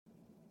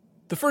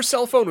The first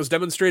cell phone was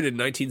demonstrated in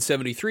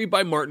 1973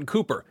 by Martin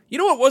Cooper. You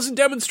know what wasn't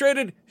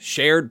demonstrated?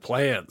 Shared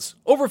plans.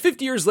 Over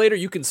 50 years later,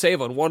 you can save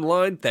on one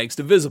line thanks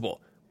to Visible.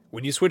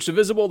 When you switch to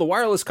Visible, the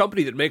wireless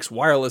company that makes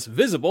wireless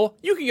visible,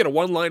 you can get a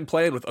one-line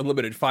plan with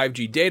unlimited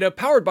 5G data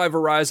powered by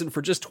Verizon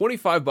for just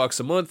 $25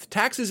 a month,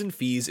 taxes and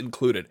fees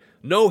included.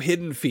 No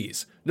hidden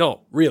fees.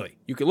 No, really.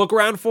 You can look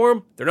around for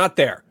them. They're not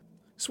there.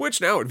 Switch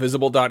now at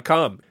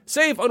Visible.com.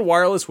 Save on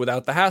wireless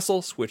without the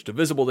hassle. Switch to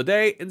Visible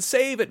today and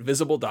save at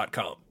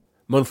Visible.com.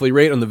 Monthly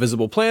rate on the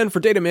Visible plan for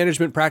data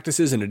management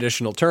practices and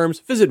additional terms.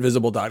 Visit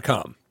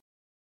Visible.com.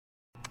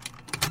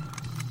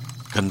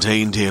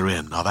 Contained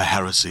herein are the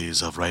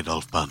heresies of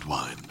Radolf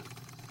Burntwine,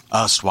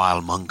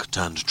 erstwhile monk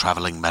turned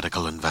traveling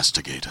medical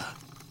investigator.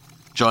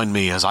 Join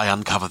me as I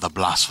uncover the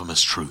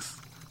blasphemous truth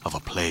of a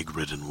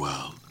plague-ridden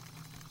world,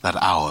 that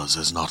ours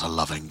is not a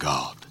loving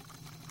God,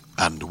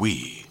 and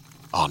we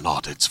are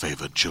not its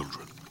favored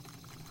children.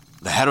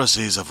 The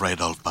heresies of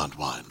Radolf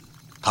Burntwine,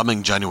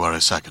 coming January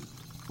 2nd,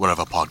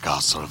 wherever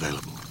podcasts are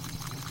available.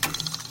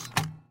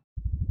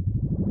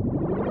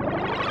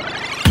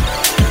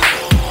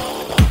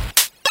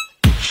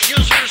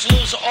 Users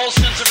lose all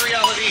sense of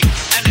reality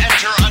and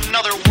enter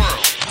another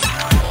world.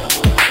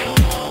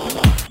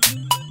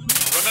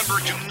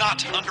 Remember, do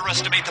not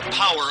underestimate the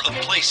power of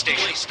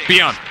PlayStation.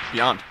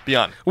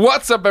 Beyond.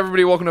 What's up,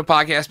 everybody? Welcome to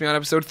Podcast Beyond,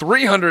 episode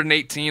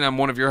 318. I'm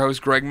one of your hosts,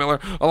 Greg Miller,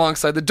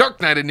 alongside the Dark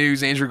Knight of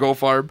News, Andrew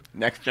Goldfarb.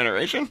 Next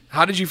generation?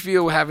 How did you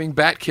feel having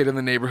Batkid in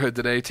the neighborhood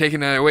today,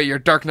 taking away your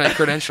Dark Knight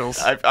credentials?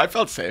 I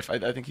felt safe. I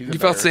think he's You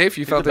felt safe?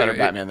 You felt a better that-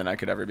 Batman than I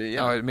could ever be.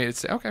 Yeah. Oh, it made it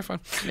safe. Okay, fine.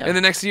 Yeah. And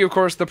then next to you, of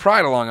course, the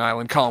Pride of Long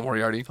Island, Colin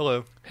Moriarty.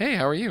 Hello. Hey,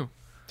 how are you?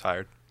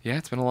 Tired. Yeah,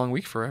 it's been a long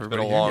week for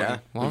everybody. been a long- here. Yeah.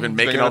 Long- We've been It's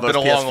making all those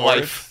been a long PS4s.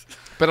 life.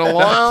 Been a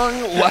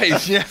long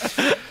life. Yeah.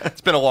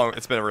 It's been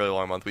a really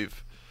long month.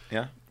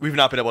 We've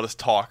not been able to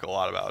talk a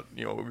lot about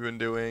what we've been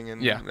doing,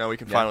 and Yeah. now we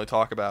can finally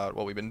talk about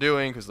what we've been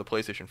doing because the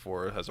PlayStation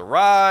 4 has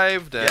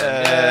arrived. And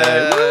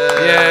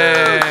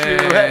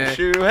Yay.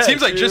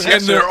 Seems like just And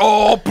yesterday. they're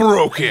all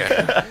broken.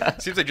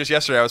 Seems like just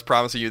yesterday I was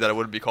promising you that it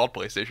wouldn't be called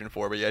PlayStation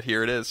 4, but yet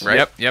here it is.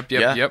 Right. Yep.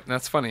 Yeah.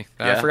 That's funny.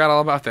 I Yeah. forgot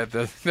all about that.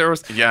 There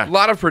was Yeah. a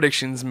lot of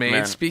predictions made.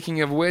 Man.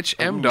 Speaking of which,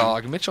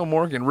 M-Dog, Mitchell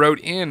Morgan, wrote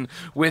in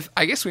with,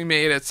 I guess we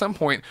made at some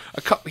point,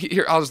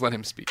 here, I'll just let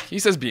him speak. He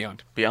says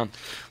Beyond.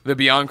 The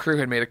Beyond crew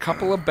had made a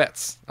couple of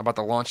bets about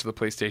the launch of the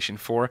PlayStation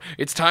 4.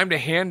 It's time to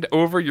hand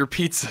over your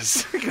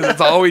pizzas, because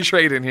that's all we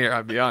trade in here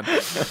on Beyond.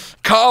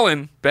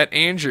 Colin bet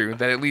Andrew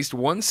that at least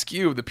one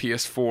SKU of the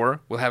PS4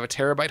 will have a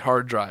terabyte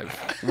hard drive.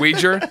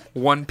 Wager,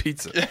 one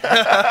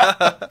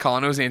pizza.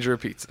 Colin owes Andrew a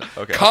pizza.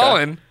 Okay.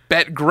 Colin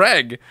bet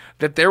Greg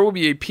that there will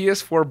be a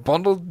PS4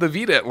 bundled the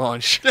Vita at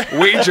launch.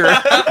 Wager,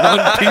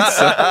 one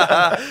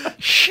pizza.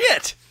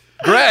 Shit.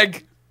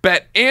 Greg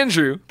bet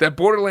Andrew that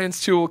Borderlands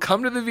 2 will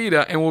come to the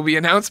Vita and will be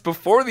announced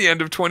before the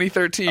end of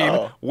 2013.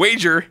 Oh.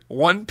 Wager,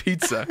 one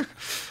pizza.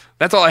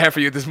 That's all I have for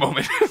you at this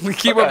moment.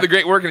 Keep up the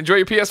great work and enjoy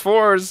your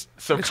PS4s.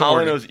 So Mitchell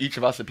Colin Morgan. owes each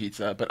of us a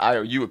pizza, but I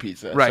owe you a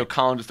pizza. Right. So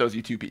Colin just owes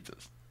you 2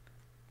 pizzas.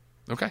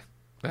 Okay.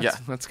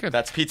 That's good.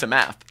 That's pizza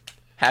math.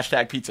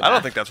 Hashtag pizza math. I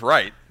don't think that's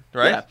right.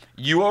 Right? Yeah.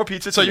 You owe a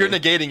pizza to So you're me.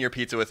 negating your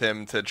pizza with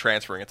him to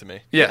transferring it to me.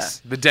 Yes,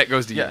 the debt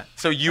goes to you. Yeah.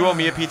 So you owe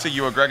me a pizza,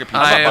 you owe Greg a pizza.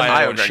 I am-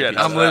 I owe I'm Greg a shit.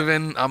 pizza.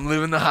 I'm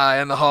living the high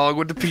and the hog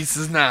with the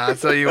pizzas now. I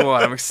tell you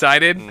what, I'm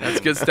excited. That's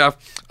good stuff.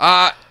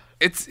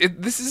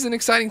 This is an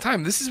exciting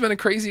time. This has been a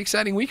crazy,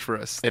 exciting week for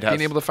us. It has.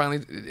 Being able to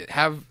finally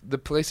have the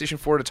PlayStation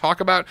 4 to talk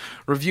about,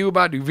 review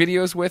about, do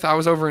videos with. I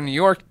was over in New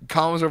York.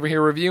 Colin was over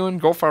here reviewing.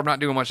 Goldfarb not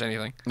doing much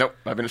anything. Nope,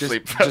 I've been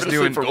asleep. just I've been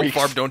doing asleep for weeks.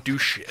 Goldfarb don't do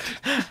shit.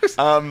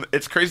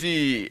 It's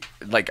crazy.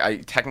 Like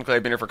I've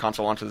been here for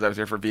console launches. I was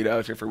here for Vita. I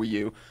was here for Wii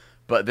U.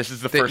 But this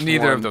is the first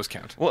neither one. of those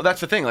count. Well,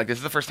 that's the thing. Like, this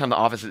is the first time the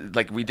office.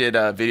 Like, we did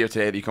a video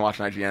today that you can watch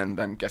on IGN.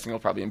 I'm guessing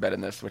it'll probably embed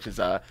in this, which is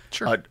the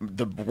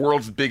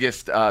world's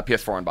biggest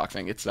PS4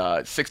 unboxing.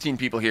 It's 16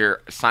 people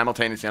here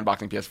simultaneously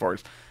unboxing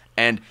PS4s,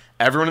 and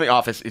everyone in the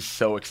office is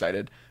so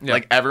excited. Yeah.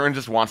 Like, everyone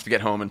just wants to get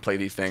home and play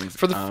these things.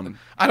 For the,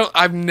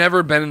 I've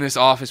never been in this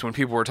office when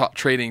people were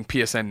trading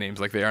PSN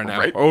names like they are now.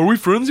 Right. Oh, are we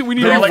friends? We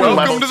need They're to like be friends.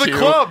 level Welcome to the 2.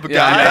 club, guys.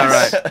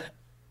 Yeah, right.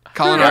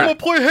 Colin I'm gonna Hart,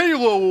 play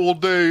Halo all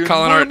day and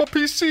Colin play Hart- on my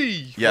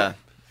PC. Yeah.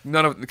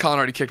 Colin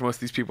already kicked most of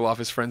these people off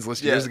his friends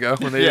list Yeah. years ago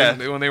when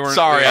they weren't.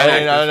 Sorry,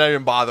 they- I'm not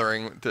even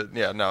bothering to.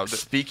 Yeah, no.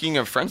 Speaking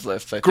of friends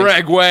lists, I think,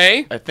 Greg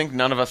Way. I think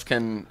none of us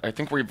can. I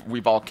think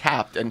we've all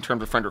capped in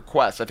terms of friend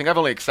requests. I think I've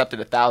only accepted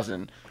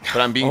 1,000,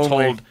 but I'm being Only.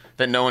 told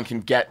that no one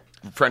can get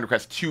friend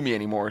requests to me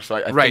anymore. So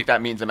I Right. think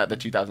that means I'm at the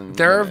 2,000.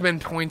 There limit. have been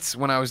points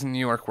when I was in New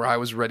York where I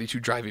was ready to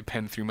drive a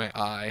pen through my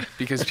eye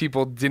because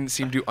people didn't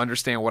seem to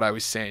understand what I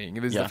was saying.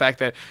 It is Yeah. the fact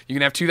that you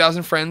can have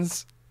 2,000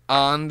 friends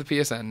on the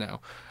PSN now.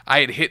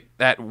 I had hit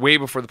that way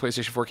before the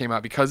PlayStation 4 came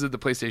out because of the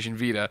PlayStation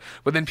Vita.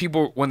 But then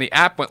people, when the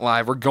app went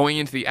live, were going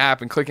into the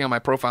app and clicking on my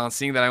profile and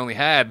seeing that I only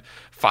had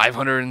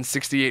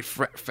 568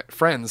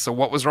 friends. So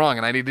what was wrong?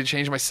 And I needed to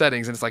change my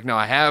settings. And it's like, no,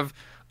 I have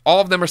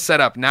all of them are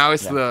set up. Now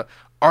it's the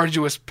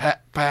arduous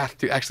path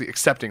to actually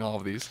accepting all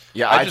of these.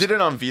 Yeah, I did it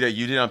on Vita.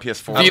 You did it on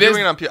PS4. I'm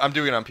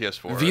doing it on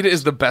PS4. Vita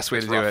is the best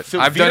way to do it. So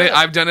I've done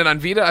it on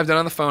Vita. I've done it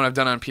on the phone. I've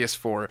done it on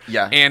PS4.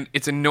 Yeah, and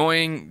it's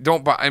annoying.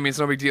 It's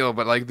no big deal.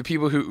 But like the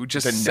people who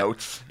just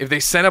notes, if they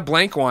send a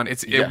blank one,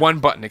 it's one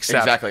button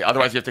accept. Exactly.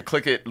 Otherwise, you have to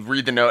click it,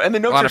 read the note, and the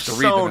notes are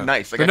so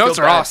nice. Like, the notes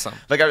are awesome.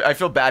 Like I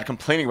feel bad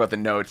complaining about the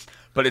notes,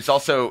 but it's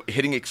also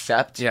hitting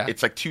accept. Yeah.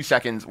 It's like 2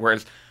 seconds,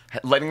 whereas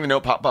letting the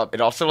note pop up,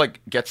 it also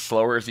like gets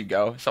slower as you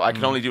go. So I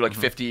can only do like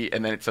 50,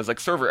 and then it says like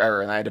server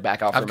error, and I had to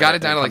back off. I've got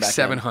it down to like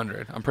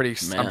 700. I'm pretty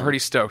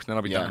stoked. Then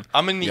I'll be done.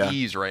 I'm in the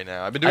E's right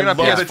now. I've been doing it on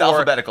PS4. PS4.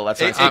 Alphabetical.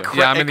 That's what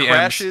I'm in the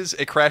crashes.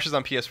 It crashes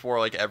on PS4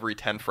 like every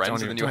 10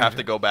 friends, and then you have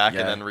to go back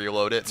and then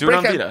reload it.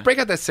 Break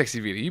out that sexy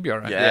Vita. You'd be all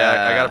right.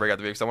 Yeah, I gotta break out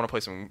the Vita because I want to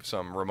play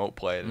some remote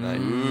play tonight.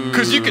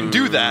 Because you can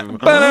do that.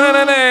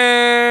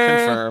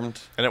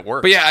 Confirmed. And it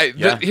works. But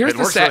here's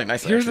the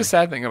the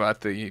sad thing about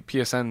the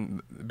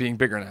PSN being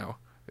bigger now,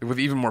 with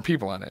even more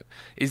people on it,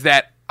 is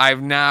that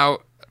I've now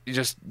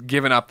just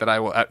given up that I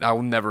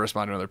will never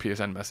respond to another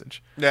PSN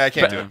message. Yeah, I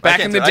can't do it.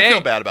 Back in the day, I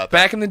feel bad about that.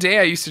 Back in the day,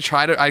 I used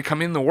to I'd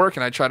come in the work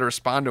and I'd try to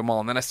respond to them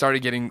all, and then I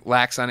started getting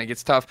lax on it. It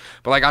gets tough.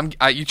 But like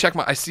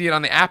I see it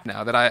on the app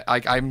now that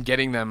I'm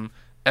getting them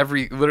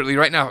literally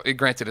right now.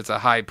 Granted, it's a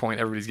high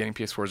point. Everybody's getting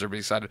PS4s.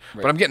 Everybody's excited,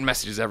 but I'm getting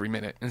messages every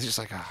minute, and it's just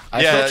like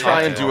I still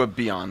try and do a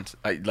Beyond.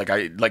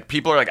 Like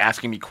people are like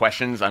asking me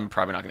questions. I'm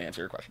probably not going to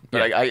answer your question,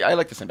 but I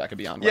like to send back a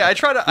Beyond. Yeah, I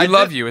try to. I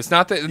love you. It's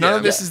not that none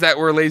of this is that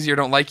we're lazy or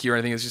don't like you or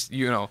anything. It's just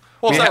Well,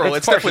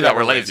 it's definitely that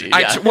we're lazy.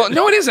 Well,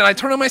 no, it isn't. I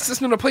turn on my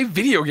system to play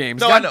video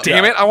games. God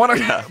damn it! I want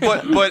to.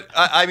 But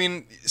I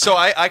mean, so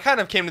I kind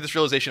of came to this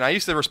realization. I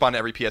used to respond to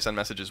every PSN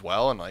message as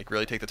well, and like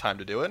really take the time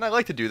to do it. And I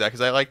like to do that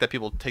because I like that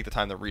people take the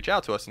time to reach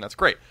out to us, and that's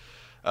great.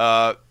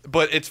 But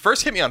it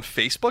first hit me on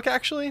Facebook.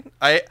 Actually,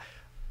 I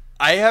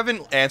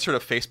haven't answered a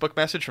Facebook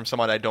message from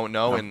someone I don't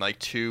know in like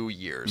 2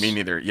 years. Me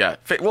neither. Yeah.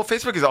 Well,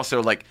 Facebook is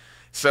also like.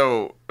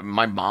 So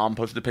my mom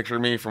posted a picture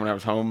of me from when I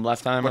was home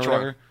last time. Which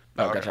one?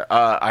 Oh,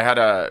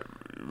 gotcha.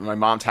 My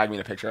mom tagged me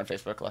in a picture on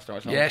Facebook last time I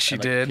was home. Yeah, she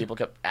did. People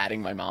kept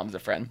adding my mom as a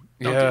friend.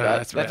 Don't do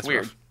that. That's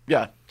weird. rough.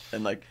 Yeah,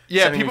 and like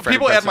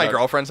people add my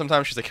girlfriend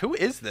sometimes. She's like, "Who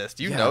is this?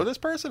 Do you know this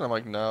person?" I'm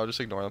like, "No, just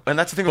ignore them." And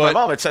that's the thing with my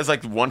mom. It says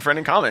like one friend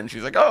in common.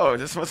 She's like, "Oh,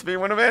 this must be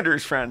one of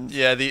Andrew's friends."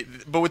 Yeah,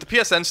 but with the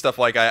PSN stuff,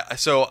 like I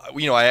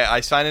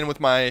sign in with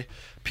my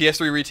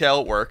PS3 retail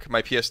at work,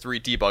 my PS3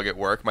 debug at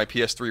work, my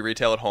PS3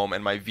 retail at home,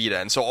 and my Vita.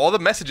 And so all the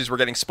messages were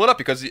getting split up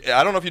because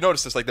I don't know if you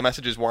noticed this, like the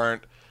messages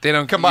weren't. They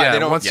don't combine.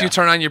 Yeah, once you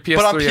turn on your PS3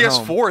 but on PS4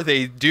 at home,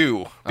 they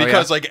do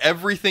because like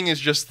everything is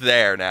just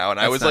there now. And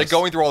I was like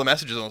going through all the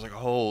messages and I was like,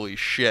 holy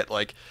shit!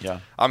 Like,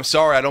 I'm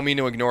sorry, I don't mean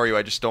to ignore you.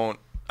 I just don't.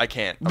 I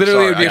can't.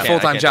 Literally, it would be a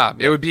full-time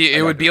job. It would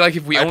be like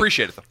if we. I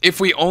appreciate it.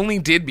 If we only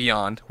did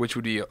Beyond, which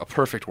would be a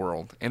perfect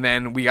world, and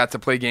then we got to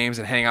play games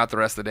and hang out the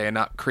rest of the day and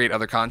not create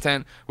other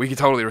content, we could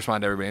totally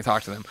respond to everybody and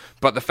talk to them.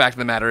 But the fact of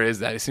the matter is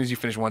that as soon as you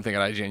finish one thing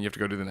at IGN, you have to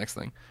go do the next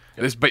thing.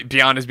 This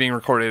Beyond is being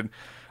recorded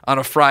on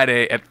a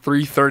Friday at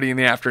 3:30 in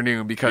the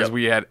afternoon because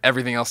we had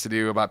everything else to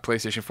do about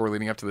PlayStation 4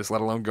 leading up to this,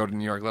 let alone go to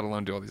New York, let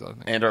alone do all these other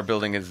things. And our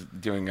building is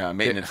doing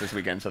maintenance this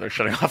weekend, so they're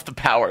shutting off the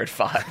power at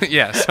 5.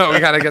 Yeah, so we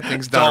got to get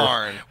things done.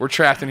 Darn. We're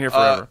trapped in here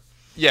forever.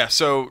 Yeah,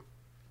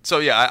 so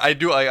yeah, I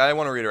do. I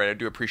want to reiterate. I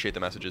do appreciate the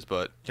messages,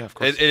 but of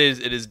course.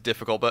 it is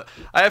difficult. But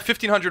I have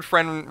 1,500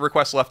 friend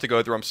requests left to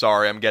go through. I'm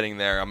sorry, I'm getting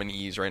there. I'm in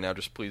ease right now.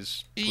 Just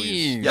please.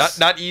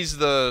 Not ease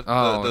the.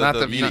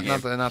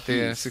 Not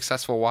the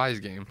successful Wise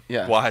game.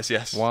 Yeah, Wise,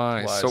 yes.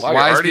 Wise. So Wise we're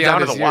already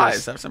down to Beyond the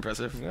Wise. That's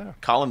impressive. Yeah,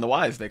 Colin the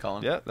Wise, they call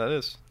him. Yeah, that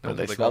is. But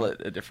they spell it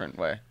a different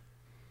way.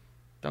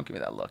 Don't give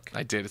me that look.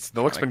 I did.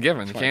 The look's been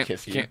given. You can't.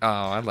 Oh,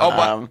 I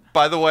love it.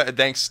 By the way,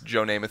 thanks,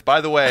 Joe Namath.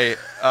 By the way,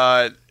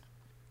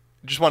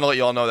 just want to let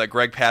you all know that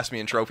Greg passed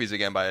me in trophies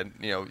again by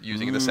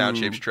using the sound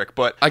shapes trick.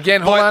 But again,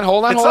 hold on.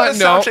 It's not a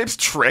sound shapes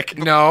trick.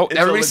 No,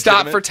 everybody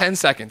stop for 10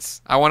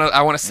 seconds. I want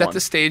to set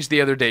the stage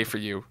the other day for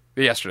you.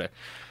 Yesterday,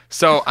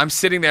 so I'm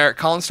sitting there.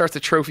 Colin starts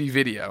a trophy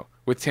video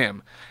with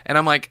Tim, and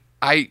I'm like,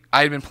 I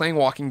had been playing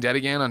Walking Dead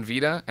again on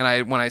Vita,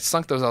 and when I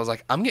sunk those, I was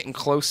like, I'm getting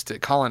close to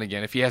Colin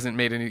again if he hasn't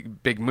made any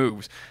big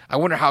moves. I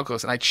wonder how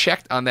close. And I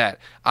checked on that.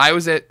 I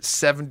was at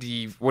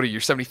 70. What are you?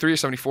 73 or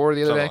 74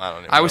 the other day? I don't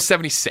even I was know.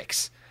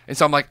 76. And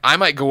so I'm like, I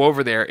might go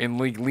over there and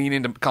lean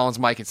into Colin's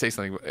mic and say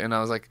something. And I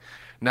was like,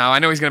 no, I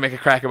know he's going to make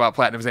a crack about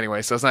platinums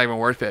anyway, so it's not even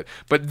worth it.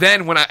 But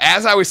then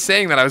as I was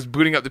saying that, I was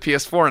booting up the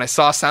PS4 and I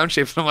saw sound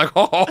shapes, and I'm like,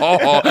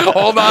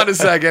 hold on a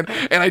second.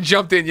 And I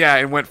jumped in,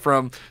 and went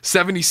from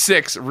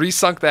 76,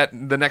 resunk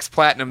the next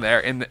platinum there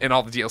in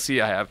all the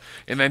DLC I have,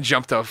 and then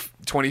jumped to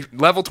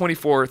level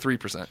 24,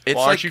 3%. It's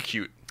aren't you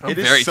cute? It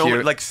is very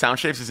cute. Like, sound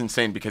shapes is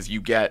insane because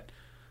you get...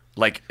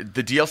 Like,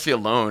 the DLC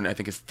alone, I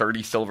think, is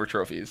 30 silver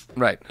trophies.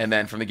 Right. And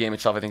then from the game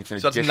itself, I think it's an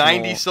additional... So it's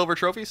 90 silver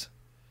trophies?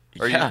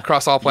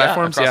 across all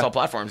platforms. Across all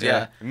platforms.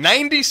 Yeah.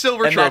 90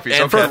 silver And trophies.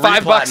 and for three $5,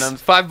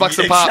 platinums.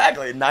 $5 a pop.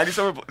 Exactly, 90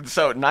 silver.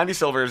 So 90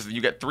 silvers,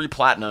 you get 3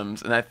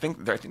 platinums, and I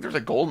think there's a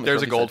gold. In the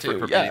There's a trophy gold set,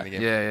 for too. beating the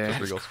game. Yeah. That's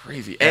That's cool.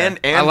 crazy. I And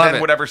love then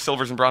it. whatever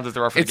silvers and bronzes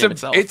there are for the game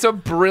itself. It's a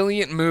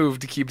brilliant move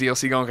to keep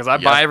DLC going because I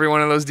buy every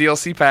one of those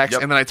DLC packs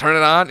and then I turn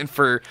it on and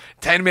for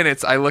 10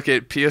 minutes I look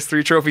at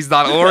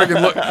ps3trophies.org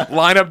and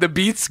line up the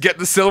beats, get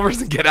the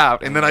silvers, and get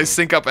out, and then I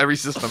sync up every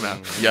system now.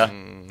 Yeah.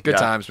 Good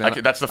times, man.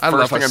 That's the I love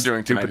first how thing I'm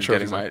doing tonight,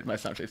 stupid is getting trophies my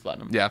Sound Chase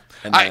Platinum. Yeah.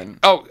 And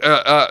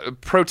then,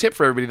 Pro tip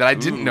for everybody that I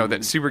didn't know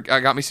that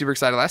got me super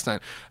excited last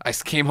night. I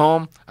came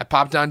home, I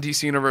popped on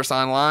DC Universe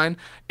Online,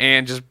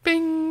 and just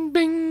bing,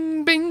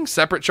 bing, bing,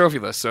 separate trophy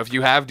lists. So if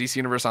you have DC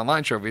Universe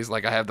Online trophies,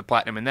 like I have the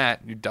platinum in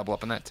that, you double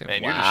up in that too.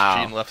 Man, you're just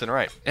cheating left and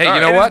right. Hey, All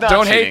you right, know it what? is not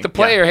Don't hate cheating. the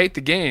player, hate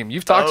the game.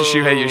 You've talked to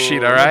Shuhei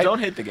Yoshida, all right? Don't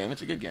hate the game.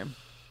 It's a good game.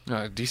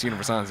 DC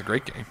Universe Online is a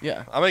great game.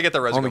 Yeah. I'm going to get the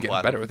Only Resogun getting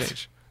Platinum. better with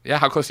age. Yeah,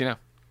 how close are you now?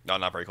 No,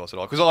 not very close at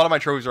all. Because a lot of my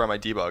trophies are on my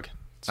debug.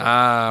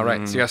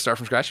 Right. So you got to start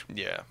from scratch?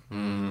 Yeah.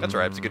 That's all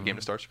right. It's a good game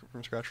to start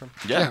from scratch from.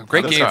 Yeah,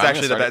 great That's game. right.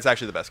 It's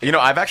actually the best game. You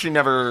know, I've actually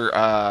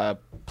never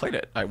played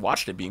it. I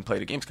watched it being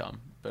played at Gamescom,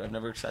 but I've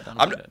never sat down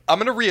and played it. I'm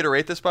going to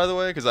reiterate this, by the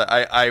way, because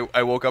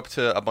I woke up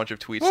to a bunch of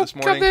tweets this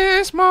Woke up morning.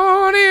 this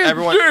morning.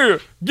 Everyone-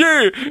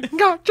 Yeah.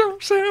 Got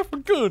yourself a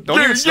good. Don't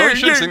even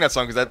yeah. sing that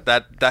song because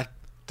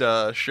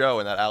that show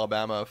in that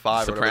Alabama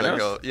 5 or whatever they Sopranos?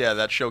 go. Yeah,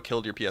 that show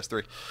killed your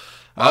PS3.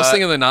 I was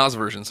thinking the Nas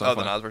version. So Oh,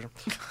 the Nas version.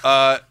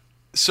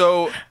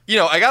 So, you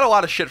know, I got a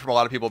lot of shit from a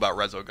lot of people about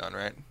Resogun,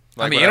 right?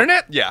 On the when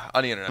internet? Yeah,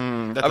 on the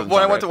internet. that doesn't When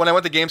I sound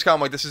went to Gamescom,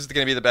 I'm like, this is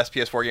going to be the best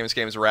PS4 game. This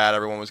game is rad.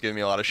 Everyone was giving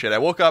me a lot of shit. I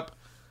woke up,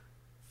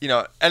 you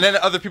know, and then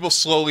other people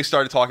slowly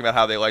started talking about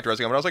how they liked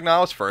Resogun. But I was like,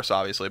 no, it's first,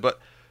 obviously. But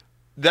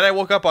then I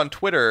woke up on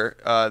Twitter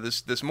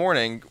this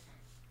morning.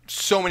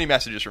 So many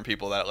messages from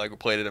people that like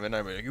played it at midnight.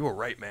 I'm like, you were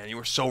right, man. You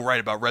were so right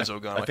about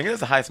Resogun. I think it is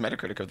the highest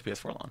Metacritic of the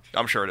PS4 launch.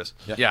 I'm sure it is.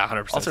 Yeah,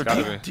 100%. Also, It's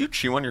gotta be. do you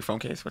chew on your phone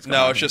case? What's going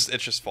No, on? it's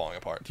just falling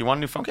apart. Do you want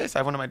a new phone case? I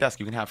have one on my desk.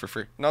 You can have for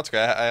free. No, it's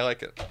okay. I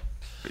like it.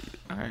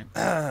 All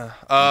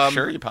right. You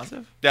sure? You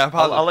positive? Yeah, I'm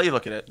positive. I'll let you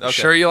look at it. Okay.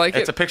 Sure you like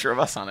It's it? a picture of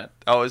us on it.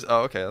 Oh,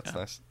 okay. That's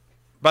nice.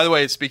 By the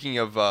way, speaking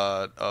of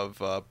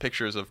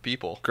pictures of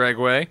people, Greg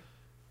Way.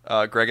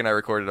 Greg and I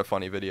recorded a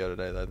funny video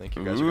today that I think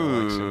you guys are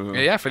going to like.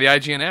 So. Yeah, for the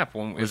IGN app.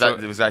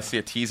 Was I see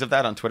a tease of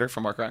that on Twitter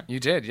from Mark Ryan?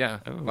 You did, yeah.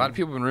 A lot of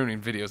people have been ruining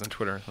videos on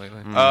Twitter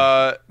lately.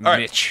 All right.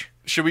 Mitch.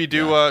 Should we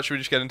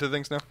just get into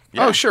things now?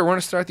 Yeah. Oh, sure. We're going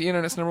to start the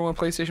internet's #1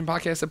 PlayStation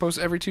podcast that posts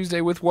every Tuesday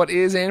with what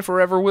is and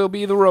forever will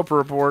be the Roper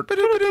Report.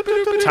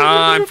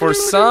 Time for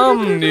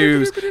some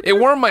news. It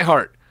warmed my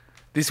heart.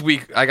 This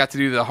week, I got to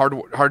do the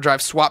hard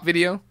drive swap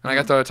video, and I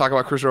got to talk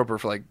about Chris Roper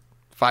for like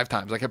 5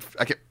 times. I kept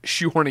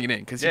shoehorning it in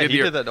because he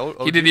did that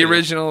he did the OG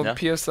original Yeah.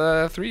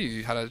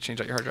 PS3, how to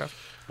change out your hard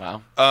drive.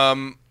 Wow.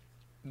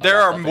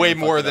 There are nothing way to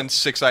fuck more with than that.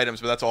 6 items,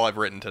 but that's all I've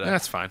written today.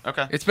 That's fine.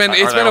 Okay. It's been Are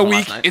a they all week.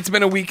 last night? It's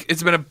been a week.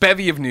 It's been a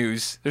bevy of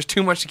news. There's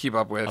too much to keep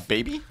up with. A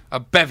baby? A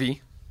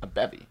bevy. A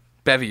bevy.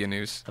 Bevy of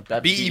news. A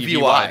bevy.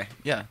 BEVY.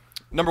 Yeah.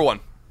 Number 1,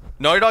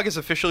 Naughty Dog has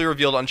officially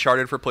revealed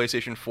Uncharted for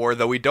PlayStation 4,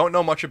 though we don't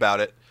know much about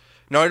it.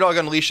 Naughty Dog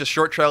unleashed a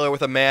short trailer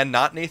with a man,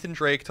 not Nathan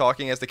Drake,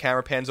 talking as the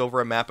camera pans over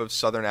a map of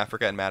southern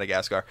Africa and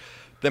Madagascar.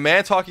 The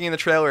man talking in the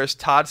trailer is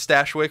Todd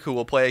Stashwick, who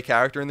will play a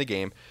character in the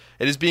game.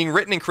 It is being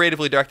written and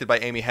creatively directed by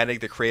Amy Hennig,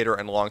 the creator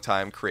and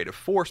longtime creative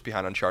force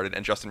behind Uncharted,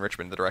 and Justin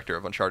Richmond, the director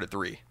of Uncharted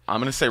 3. I'm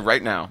going to say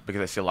right now,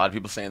 because I see a lot of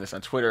people saying this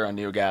on Twitter, on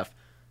NeoGaf,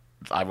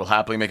 I will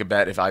happily make a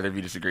bet if either of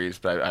you disagrees,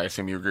 but I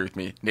assume you agree with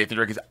me. Nathan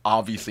Drake is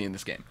obviously in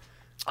this game.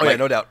 Oh, yeah,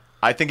 no doubt.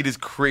 I think it is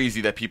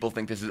crazy that people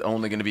think this is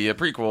only going to be a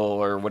prequel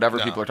or whatever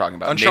No. people are talking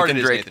about. Uncharted Nathan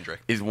is Drake Nathan Drake.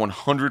 is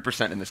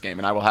 100% in this game,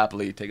 and I will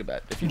happily take a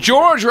bet. If you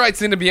George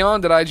writes into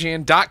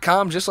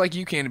Beyond.IGN.com just like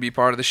you can to be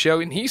part of the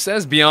show, and he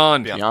says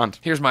Beyond. Beyond.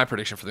 Here's my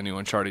prediction for the new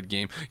Uncharted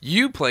game.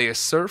 You play as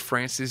Sir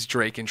Francis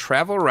Drake and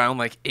travel around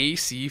like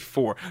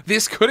AC4.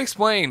 This could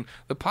explain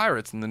the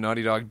pirates in the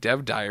Naughty Dog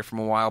dev diary from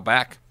a while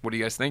back. What do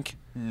you guys think?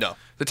 No.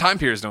 The time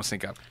periods don't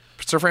sync up.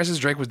 Sir Francis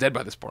Drake was dead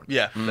by this point.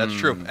 Yeah, that's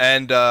true.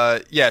 And,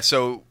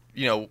 so,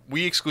 you know,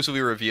 we exclusively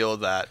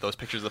revealed that those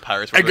pictures of the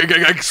pirates were...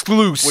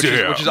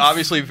 Exclusive. which is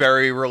obviously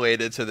very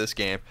related to this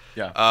game.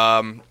 Yeah.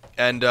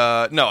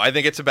 No, I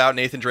think it's about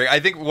Nathan Drake. I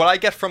think what I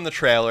get from the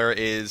trailer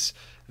is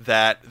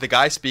that the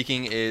guy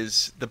speaking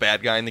is the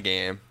bad guy in the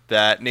game,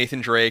 that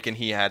Nathan Drake and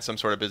he had some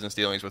sort of business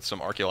dealings with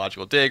some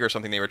archaeological dig or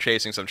something they were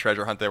chasing, some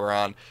treasure hunt they were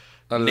on.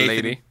 A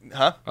lady.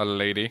 Huh? A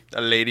lady.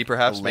 A lady,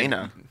 perhaps?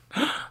 Elena.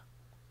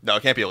 No,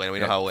 it can't be Elena. We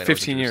know how Elena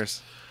 15 was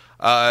years.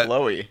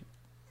 Chloe.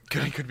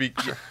 Could be.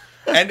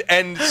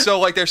 And so,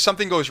 like, there's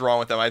something goes wrong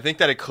with them. I think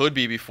that it could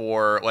be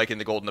before, like, in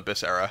the Golden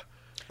Abyss era.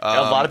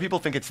 A lot of people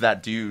think it's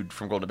that dude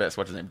from Golden Abyss.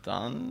 What's his name?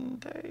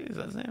 Dante? Is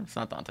that his name? It's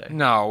not Dante.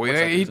 No, What's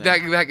they're his name? not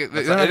it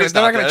going is to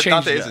Dante. change.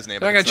 Dante is his name, They're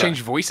but not going it's to not.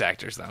 change voice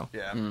actors though.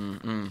 Yeah.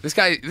 This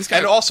guy,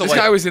 And also, this like-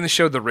 guy was in the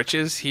show The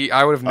Riches.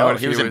 I would have known Oh, if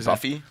he was in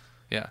Buffy.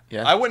 Yeah.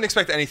 Yeah. I wouldn't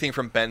expect anything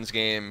from Ben's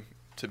game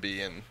to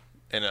be in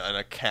in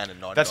a canon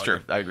Naughty That's Dog true.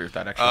 game. I agree with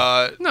that,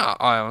 actually.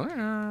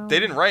 No, They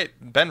didn't write.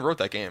 Ben wrote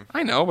that game.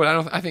 I know, but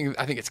I think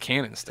it's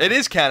canon still. It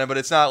is canon, but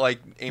it's not like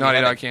Amy Naughty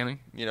Hennig. Dog canon.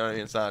 You know,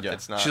 it's not. Yeah.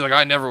 It's not. She's like,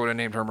 I never would have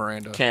named her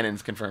Miranda.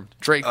 Canon's confirmed.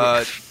 Drake.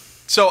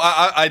 So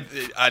I'm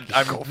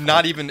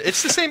not even.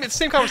 It's the same. It's the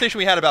same conversation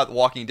we had about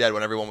Walking Dead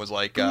when everyone was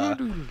like,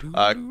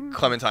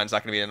 Clementine's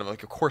not going to be in it.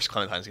 Like, of course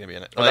Clementine's going to be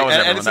in it. Well, Like,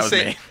 that was and it's the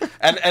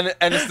everyone. same.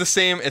 And it's the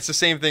same. It's the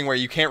same thing where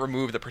you can't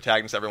remove the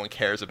protagonist everyone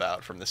cares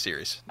about from the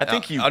series. I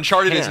think you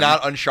Uncharted is can.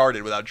 not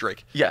Uncharted without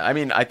Drake. Yeah, I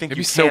mean, I think It'd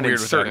you be so can weird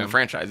in without certain him.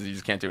 franchises. You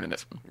just can't do it in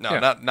this one. No, Yeah.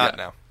 not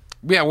now.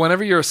 Yeah,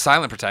 whenever you're a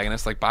silent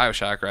protagonist like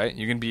BioShock, right?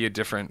 You can be a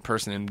different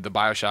person in the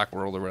BioShock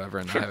world or whatever,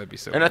 and that would be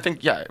so. And I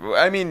think,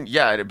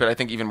 but I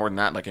think even more than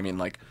that, like, I mean,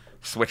 like,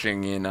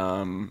 switching in,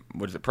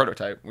 what is it,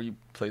 Prototype, where you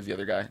plays the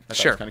other guy. I thought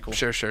Sure, was kind of cool.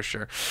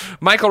 sure.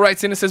 Michael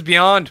writes in and says,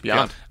 Beyond.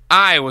 Beyond.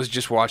 I was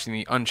just watching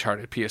the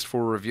Uncharted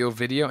PS4 reveal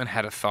video and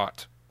had a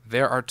thought.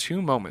 There are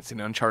 2 moments in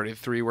Uncharted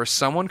 3 where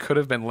someone could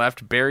have been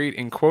left buried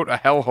in, quote, a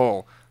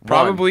hellhole.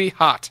 Probably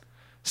hot.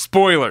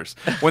 Spoilers.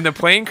 When the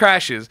plane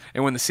crashes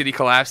and when the city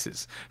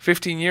collapses.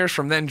 15 years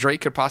from then,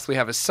 Drake could possibly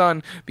have a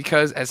son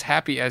because as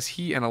happy as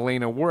he and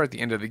Elena were at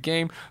the end of the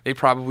game, they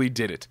probably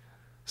did it.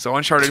 So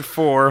Uncharted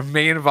 4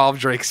 may involve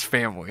Drake's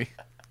family.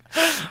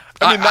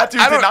 I mean, that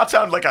dude I did don't- not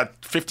sound like a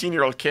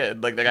 15-year-old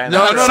kid. Like the guy in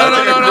No,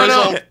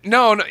 that.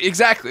 no,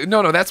 exactly.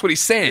 No, that's what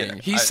he's saying.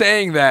 He's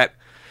saying that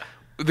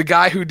the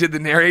guy who did the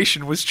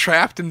narration was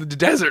trapped in the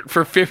desert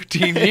for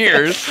 15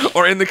 years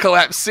or in the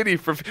collapsed city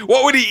for...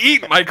 What would he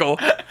eat, Michael?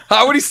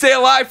 How would he stay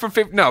alive for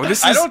 15... No, this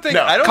is... I don't think.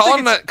 No. I don't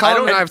Colin, think.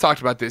 Colin and I have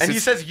talked about this. And he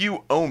It's- says,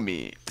 you owe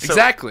me. So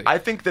Exactly. I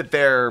think that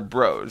they're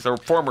bros, or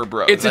former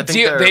bros. It's I a think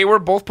deal. they're- They were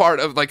both part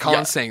of, like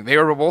Colin's Yeah. saying, they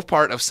were both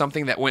part of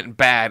something that went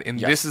bad, and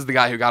Yes. this is the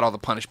guy who got all the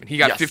punishment. He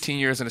got Yes. 15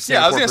 years in a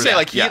Yeah, I was gonna say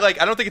prison.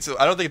 like I don't think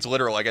it's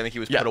literal. Like I think he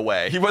was put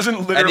away. He wasn't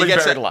And literally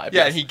gets buried out- alive. Yeah,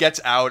 yes. and he gets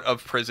out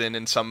of prison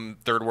in some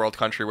third world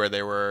country where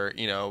they were,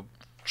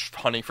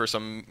 hunting for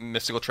some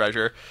mystical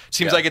treasure.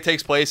 Seems Yeah. like it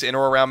takes place in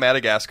or around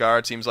Madagascar.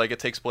 It seems like it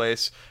takes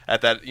place at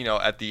that,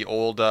 at the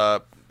old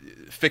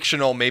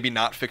fictional, maybe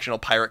not fictional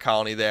pirate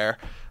colony there.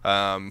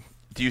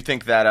 Do you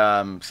think that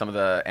some of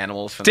the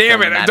animals from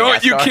Damn from it!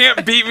 Don't you Madagascar-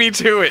 can't beat me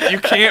to it. You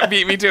can't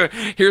beat me to it.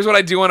 Here's what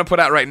I do want to put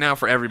out right now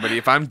for everybody.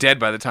 If I'm dead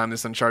by the time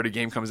this Uncharted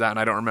game comes out and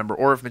I don't remember,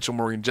 or if Mitchell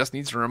Morgan just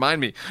needs to remind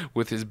me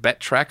with his Bet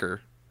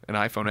Tracker, an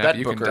iPhone app, Bet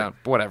you can Booker. down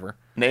whatever.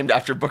 named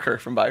after Booker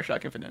from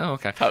BioShock Infinite. Oh,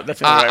 okay. That's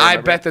the only way I I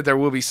remember bet it. that there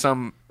will be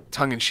some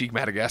tongue-in-cheek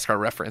Madagascar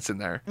reference in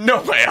there.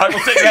 No way! I will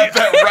take that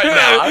bet right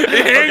now.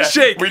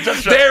 Handshake. Okay, we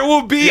just There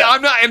will be. Yeah.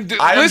 I'm not. And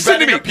I am listen to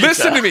betting me. a pizza.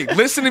 Listen to me.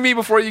 Listen to me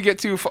before you get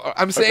too far.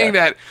 I'm saying Okay.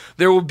 that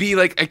there will be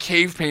like a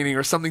cave painting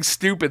or something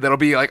stupid that'll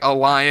be like a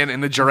lion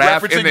and the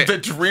giraffe. Referencing and the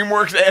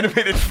DreamWorks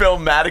animated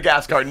film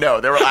Madagascar.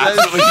 No, there will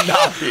absolutely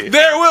not be.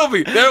 There will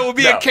be. There will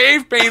be No. a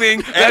cave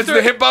painting that's After-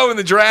 the hippo and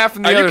the giraffe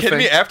and the Are other you kidding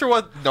thing. me? After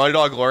what Naughty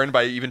Dog learned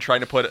by even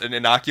trying to put an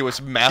innocuous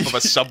map of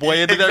a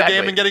subway into their Exactly.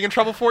 game and getting in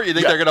trouble for it, you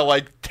think they're gonna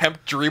like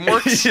tempt DreamWorks?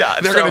 Yeah,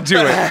 They're gonna do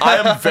it. I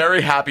am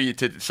very happy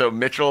to. So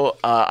Mitchell,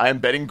 I am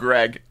betting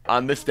Greg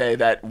on this day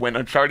that when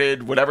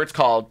Uncharted, whatever it's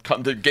called,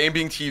 the game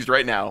being teased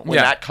right now, when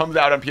Yeah. that comes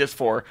out on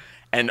PS4,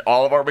 and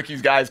all of our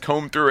wikis guys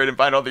comb through it and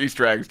find all the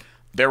Easter eggs,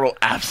 there will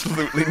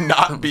absolutely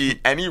not be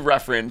any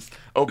reference,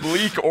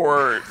 oblique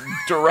or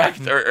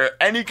direct, or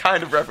any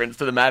kind of reference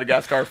to the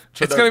Madagascar.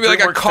 It's going to be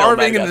like a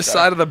carving in the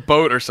side of the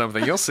boat or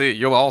something. You'll see.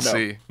 You'll all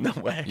see. No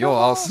way. You'll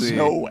all see.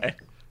 No way.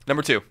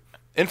 Number 2.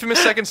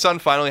 Infamous Second Son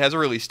finally has a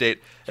release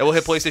date. It will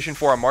hit PlayStation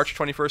 4 on March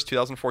 21st,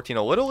 2014,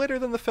 a little later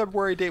than the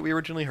February date we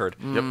originally heard,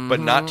 but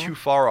not too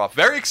far off.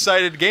 Very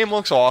excited. Game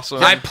looks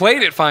awesome. I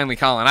played it finally,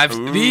 Colin.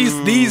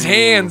 These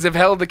hands have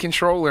held the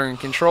controller and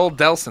controlled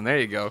Delson. There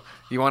you go.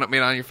 You want it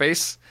made on your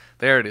face?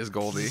 There it is,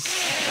 Goldie.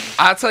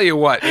 I'll tell you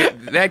what,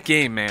 that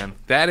game, man,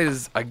 that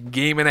is a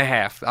game and a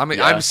half.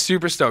 I'm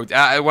super stoked.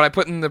 What I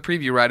put in the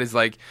preview, right, is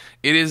like,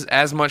 it is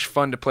as much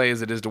fun to play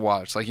as it is to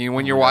watch. Like,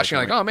 when you're watching,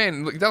 you're like, oh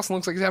man, Delson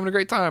looks like he's having a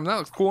great time. That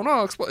looks cool.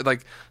 No,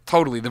 like,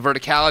 totally. The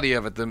verticality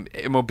of it, the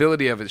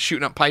mobility of it,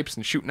 shooting up pipes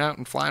and shooting out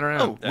and flying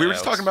around. Oh, we were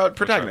just talking about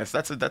protagonists.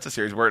 That's a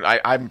series where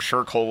I'm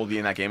sure Cole will be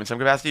in that game in some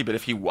capacity, but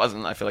if he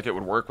wasn't, I feel like it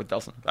would work with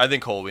Delson. I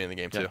think Cole will be in the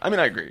game too. I mean,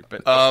 I agree,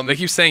 but They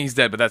keep saying he's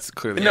dead, but that's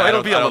clearly no, I it'll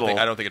don't- be a I don't little. think-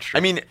 I don't think it's true.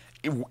 I mean,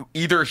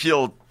 either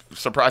he'll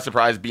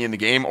surprise be in the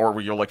game, or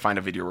you'll like find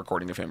a video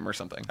recording of him or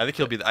something. I think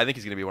he's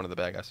going to be one of the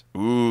bad guys.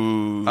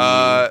 Ooh,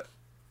 I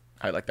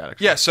like that.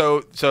 Actually. Yeah,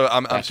 so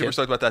I'm super kid.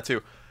 stoked about that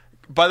too.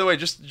 By the way,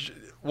 just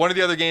one of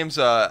the other games,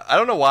 I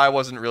don't know why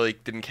I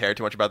didn't care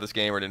too much about this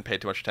game or didn't pay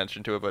too much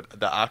attention to it, but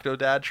the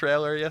Octodad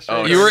trailer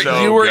yesterday. Oh, You were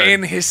So you were good.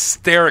 in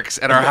hysterics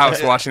at our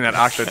house watching that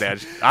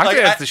Octodad.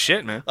 Octodad's the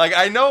shit, man. Like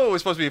I know it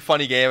was supposed to be a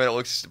funny game, and it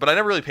looks, but I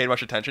never really paid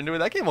much attention to it.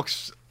 That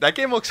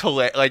game looks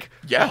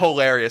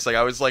hilarious. Like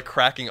I was like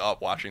cracking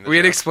up watching this. We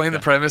had show. explained the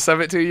premise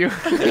of it to you.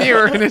 You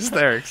were in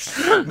hysterics.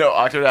 No,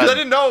 Octodad. 'Cause I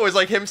didn't know it was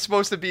like him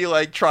supposed to be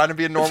like trying to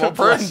be a normal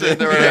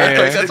person. Or, Yeah, like,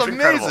 yeah. that's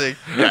amazing.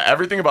 Yeah,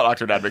 everything about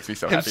Octodad makes me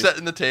so Him happy.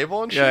 setting the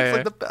table and shit. Yeah,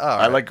 It's yeah. like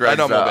I like Greg's I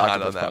know I'm a little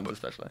behind on octopus that. puns But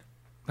especially.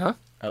 Huh?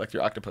 I like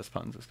your octopus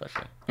puns,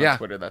 especially. Yeah. On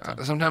Twitter,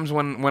 that's Sometimes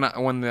when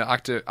the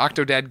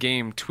Octodad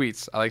game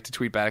tweets, I like to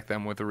tweet back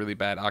them with a really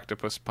bad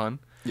octopus pun.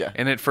 Yeah.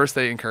 And at first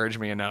they encourage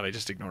me, and now they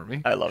just ignore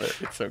me. I love it.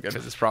 It's so good.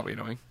 Because it's probably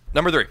annoying.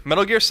 Number 3,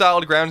 Metal Gear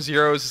Solid Ground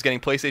Zeroes is getting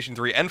PlayStation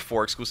 3 and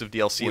 4 exclusive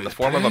DLC in the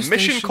form of a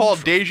mission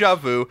called Deja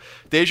Vu.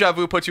 Deja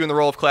Vu puts you in the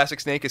role of Classic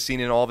Snake as seen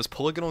in all of his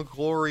polygonal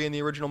glory in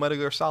the original Metal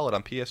Gear Solid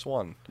on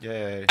PS1.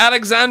 Yay.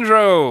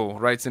 Alexandro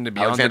writes into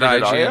Alexandra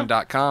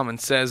BeyondIGN.com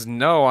and says,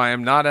 "No, I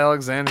am not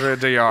Alexandra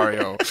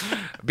Dario."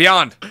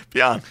 Beyond.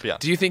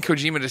 Do you think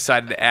Kojima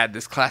decided to add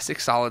this classic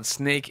Solid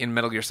Snake in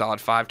Metal Gear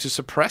Solid 5 to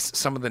suppress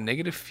some of the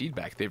negative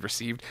feedback they've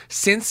received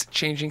since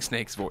changing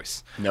Snake's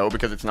voice? No,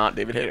 because it's not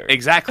David Hayter.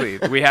 Exactly.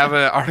 We have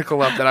an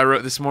article up that I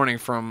wrote this morning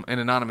from an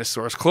anonymous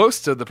source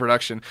close to the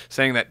production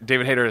saying that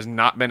David Hayter has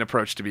not been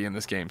approached to be in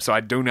this game. So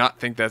I do not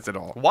think that's at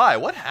all. Why?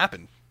 What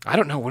happened? I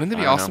don't know. Wouldn't it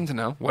be awesome to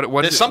know? What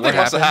Something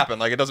must have happened? happened.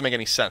 Like, it doesn't make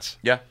any sense.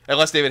 Yeah.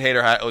 Unless David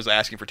Hayter was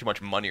asking for too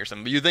much money or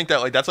something. But you think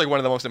that that's like one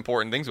of the most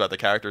important things about the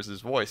character is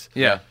his voice.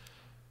 Yeah.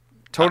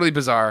 Totally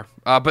bizarre.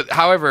 But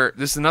however,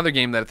 this is another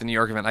game that at the New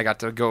York event I got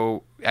to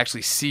go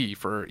actually see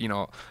for,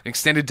 an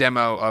extended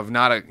demo of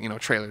not a,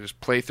 trailer, just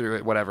play through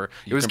it, whatever.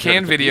 It was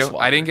canned video.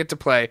 I didn't get to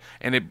play,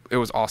 and it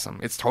was awesome.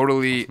 It's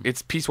totally,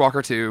 it's Peace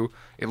Walker 2.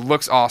 It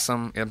looks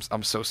awesome.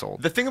 I'm so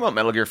sold. The thing about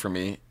Metal Gear for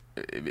me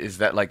is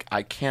that,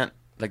 I can't,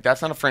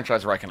 that's not a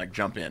franchise where I can,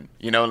 jump in.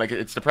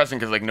 It's depressing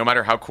because, no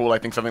matter how cool I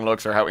think something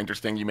looks or how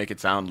interesting you make it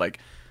sound,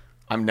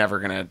 I'm never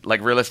gonna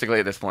realistically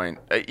at this point.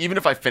 Even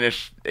if I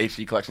finish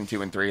HD Collection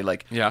 2 and 3,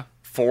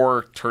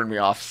 4 turned me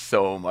off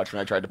so much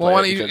when I tried to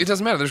play it. It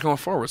doesn't matter. There's going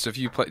forward. So if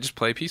you just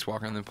play Peace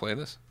Walker and then play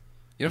this,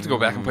 you don't have to go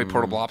back and play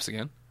Portable Ops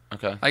again.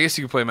 Okay. I guess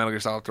you can play Metal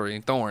Gear Solid 3.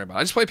 Don't worry about it.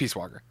 I just play Peace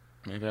Walker.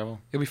 Maybe I will.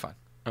 You'll be fine.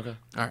 Okay.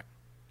 All right.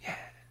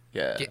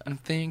 Yeah. Getting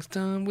things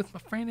done with my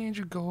friend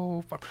Andrew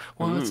Goldfarb.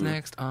 What's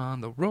next on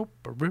the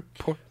Roper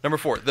Report? Number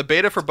 4, the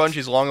beta for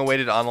Bungie's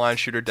long-awaited online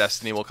shooter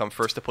Destiny will come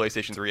first to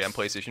PlayStation 3 and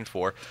PlayStation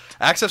 4.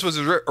 Access was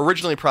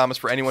originally promised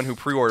for anyone who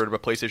pre-ordered,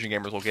 but PlayStation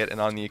gamers will get in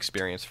on the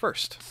experience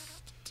first.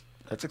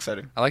 That's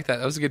exciting. I like that.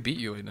 That was a good beat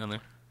you laid down there.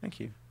 Thank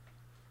you.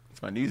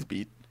 It's my news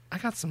beat. I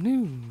got some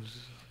news.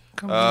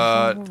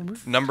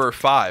 Number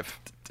 5.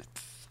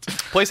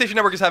 PlayStation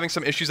Network is having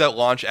some issues at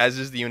launch, as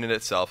is the unit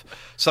itself.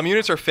 Some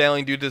units are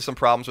failing due to some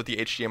problems with the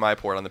HDMI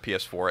port on the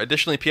PS4.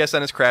 Additionally,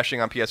 PSN is crashing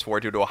on PS4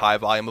 due to a high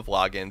volume of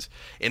logins.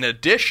 In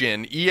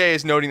addition, EA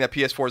is noting that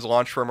PS4's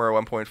launch firmware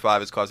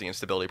 1.5 is causing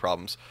instability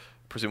problems,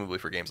 presumably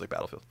for games like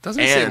Battlefield.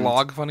 Doesn't he say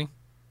log funny?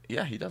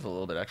 Yeah, he does a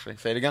little bit, actually.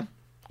 Say it again.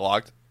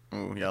 Logged?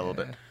 Ooh, yeah, a little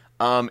bit.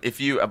 If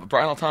you,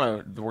 Brian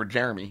Altano, the word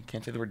Jeremy,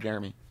 can't say the word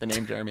Jeremy, the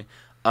name Jeremy.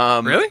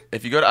 Really?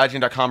 If you go to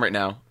IGN.com right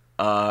now,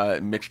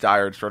 Mitch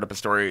Dyer just wrote up a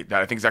story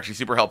that I think is actually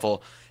super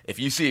helpful. If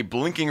you see a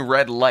blinking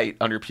red light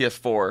on your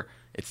PS4,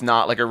 it's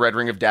not like a red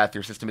ring of death.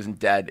 Your system isn't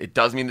dead. It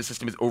does mean the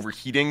system is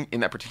overheating in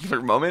that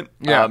particular moment.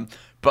 Yeah.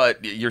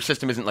 But your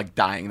system isn't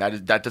dying.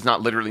 That does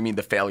not literally mean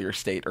the failure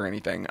state or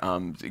anything.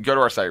 Go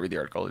to our site, read the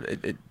article.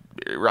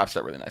 It wraps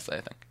up really nicely,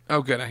 I think.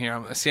 Oh, good.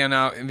 See,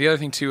 now, and the other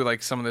thing too,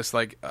 some of this,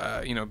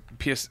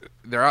 PS,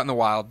 they're out in the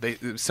wild.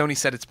 Sony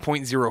said it's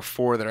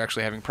 0.04 that are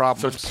actually having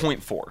problems. So it's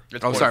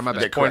 0.4. Sorry, my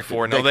bad.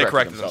 0.4. No, they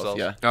corrected themselves.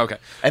 Yeah. Okay.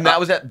 And that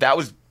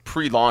was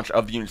pre-launch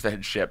of the units that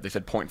had shipped. They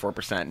said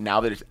 0.4%.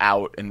 Now that it's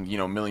out and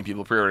a million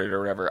people pre-ordered it or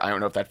whatever, I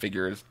don't know if that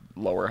figure is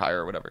lower,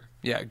 higher, or whatever.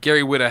 Yeah,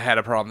 Gary Whitta had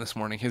a problem this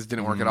morning. His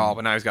didn't work at all,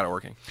 but now he's got it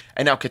working.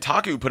 And now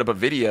Kotaku put up a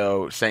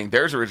video saying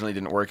theirs originally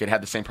didn't work. It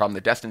had the same problem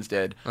that Destin's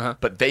did,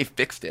 but they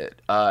fixed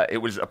it.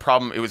 It was a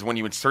problem. It was when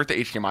you insert the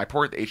HDMI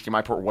port, the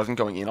HDMI port wasn't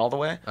going in all the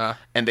way.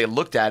 And they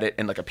looked at it,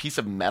 and a piece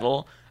of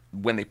metal,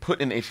 when they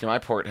put in the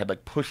HDMI port,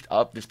 had pushed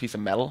up this piece of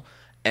metal.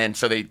 And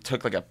so they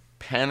took a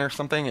pen or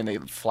something and they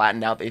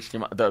flattened out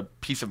the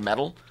piece of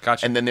metal.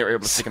 Gotcha. And then they were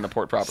able to stick in the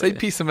port properly. Say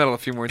piece of metal a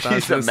few more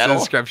times. Piece of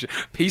metal.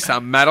 Piece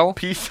of metal.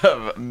 Piece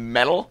of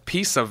metal.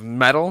 Piece of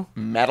metal.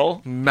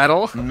 Metal.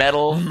 Metal.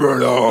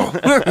 Metal.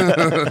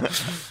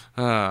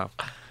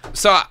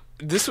 So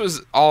this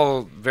was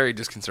all very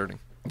disconcerting.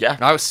 Yeah.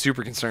 I was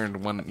super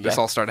concerned when this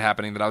all started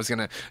happening that I was going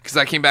to... Because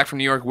I came back from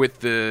New York with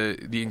the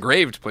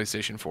engraved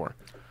PlayStation 4.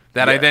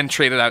 That I then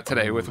traded out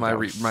today with my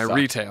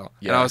retail.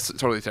 Yeah. And I was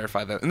totally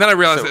terrified that. And then I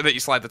realized that you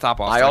slide the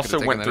top off. I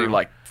also went through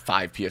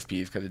 5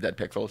 PSPs because of dead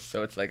pixels.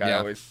 So it's I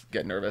always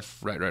get nervous.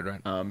 Right.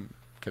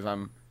 Because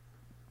I'm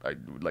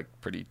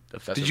pretty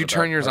obsessive. Did you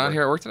turn yours on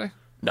here at work today?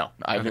 No.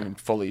 I haven't even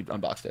fully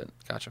unboxed it.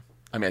 Gotcha.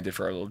 I mean, I did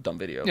for a little dumb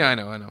video. Yeah, I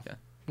know. Yeah.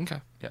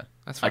 Okay. Yeah.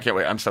 That's fine. I can't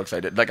wait. I'm so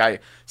excited.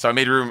 So I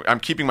made room. I'm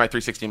keeping my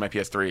 360 and my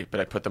PS3, but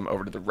I put them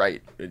over to the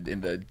right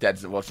in the dead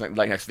zone. Well, it's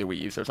next to the Wii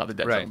U, so it's not the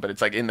dead zone, but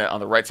it's on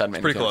the right side of my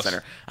entertainment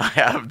center. I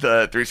have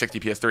the 360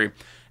 PS3,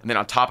 and then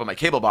on top of my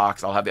cable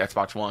box, I'll have the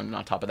Xbox One, and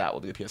on top of that will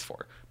be the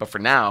PS4. But for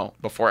now,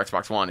 before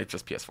Xbox One, it's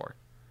just PS4.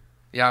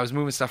 Yeah, I was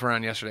moving stuff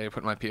around yesterday. I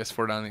put my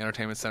PS4 down in the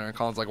entertainment center, and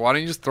Colin's like, "Why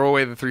don't you just throw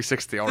away the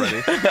 360 already?"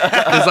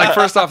 Because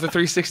first off, the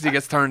 360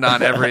 gets turned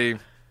on every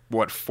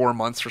 4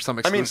 months for some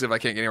exclusive I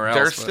can't get anywhere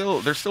else.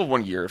 There's still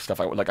 1 year of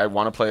stuff I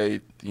want to play.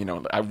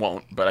 I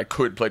won't, but I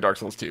could play Dark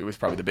Souls 2 is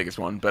probably the biggest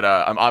one. But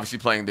I'm obviously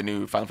playing the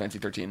new Final Fantasy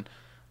 13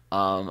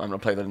 I'm gonna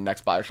play the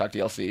next Bioshock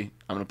DLC.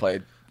 I'm gonna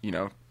play,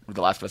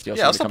 the Last of Us DLC.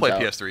 Yeah, I'll still play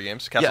out. PS3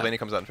 games. Castlevania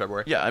comes out in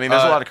February. Yeah, I mean,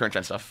 there's a lot of current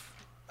gen stuff.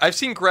 I've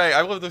seen Greg.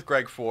 I've lived with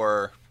Greg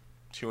for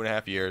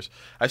 2.5 years.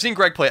 I've seen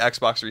Greg play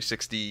Xbox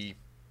 360.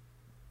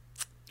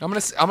 I'm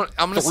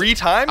gonna 3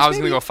 times. I was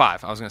maybe? gonna go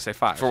 5. I was gonna say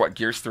 5. For what?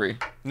 Gears 3?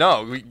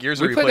 No,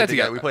 Gears. We played that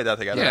together. together. We played that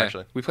together. Yeah,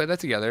 Actually, we played that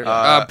together.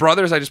 Uh,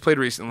 Brothers, I just played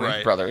recently.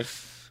 Right.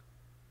 Brothers.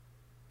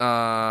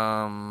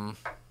 Um,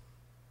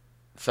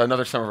 So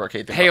another Summer of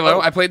Arcade thing. Halo.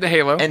 Oh, I played the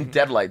Halo. and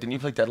Deadlight. Didn't you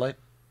play Deadlight?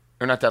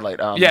 Or not Deadlight?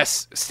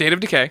 Yes, State of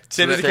Decay.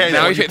 State of So Decay.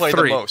 Now Now you've you hit played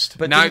 3. the most.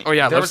 But Now, didn't- oh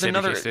yeah, I there love was State of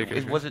another. Decay, State of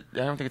Decay. Was it? I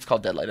don't think it's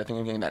called Deadlight. I think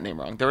I'm getting that name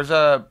wrong. There was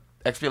a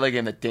XBLA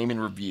game that Damon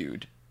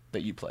reviewed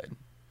that you played.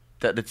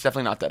 That's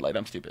definitely not Deadlight.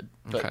 I'm stupid.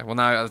 But Okay, well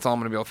now that's all I'm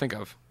gonna be able to think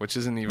of, which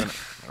isn't even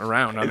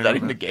around. I is don't that know.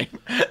 even a game?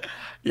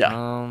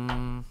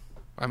 Yeah.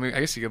 I mean,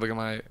 I guess you could look at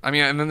my. I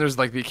mean, and then there's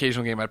like the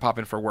occasional game I'd pop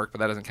in for work, but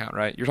that doesn't count,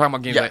 right? You're talking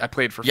about games Yeah. that I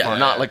played for yeah, fun.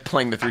 not like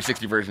playing the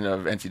 360 version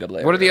of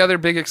NCAA. What are the other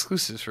big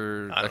exclusives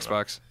for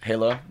Xbox?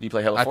 Halo? Do you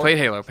play Halo 4? I played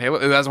Halo. Halo.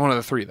 That was one of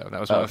the 3 though.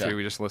 That was one of the okay. 3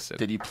 we just listed.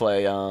 Did you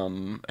play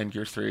and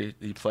Gears 3?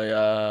 Did you play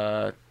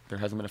There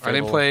Hasn't Been a Fable? I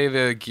didn't play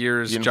the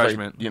Gears You didn't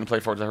Judgment. you didn't play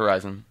Forza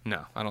Horizon?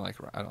 No, I don't like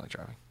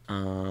driving.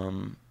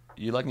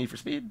 You like Need for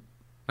Speed?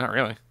 Not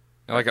really.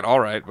 I like it all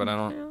right, but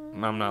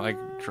I'm not like.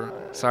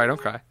 Sorry, don't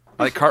cry.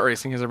 I like kart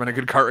racing. Has there been a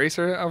good kart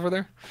racer over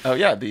there? Oh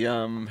yeah, the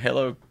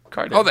Halo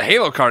card. Oh, the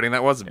Halo karting.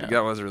 That was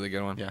a really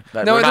good one. Yeah.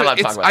 No, We're not allowed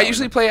to talk about I that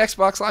usually one. play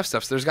Xbox Live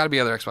stuff. So there's got to be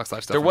other Xbox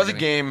Live stuff. There I'm was a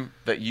forgetting. game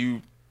that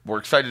you were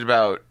excited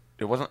about.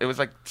 It wasn't. It was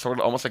like sort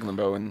of almost like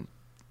Limbo, and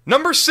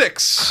Number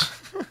 6.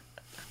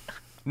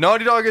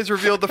 Naughty Dog has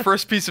revealed the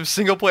first piece of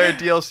single-player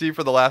DLC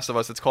for The Last of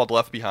Us. It's called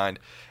Left Behind.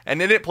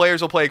 And in it,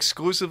 players will play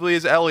exclusively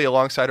as Ellie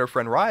alongside her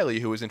friend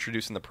Riley, who was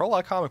introduced in the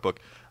prologue comic book,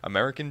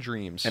 American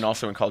Dreams. and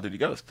also in Call of Duty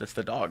Ghost. That's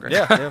the dog, right?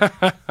 yeah.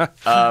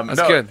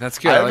 That's good. That's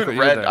good. I like what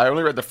you did there. I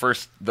only read the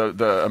first the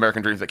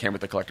American Dreams that came with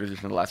the collector's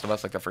edition of The Last of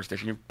Us, like the first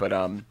issue. But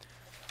I'm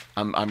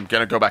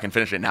gonna go back and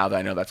finish it now that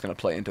I know that's gonna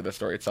play into the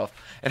story itself.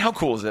 And how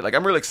cool is it? Like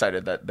I'm really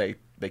excited that they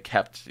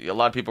kept. A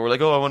lot of people were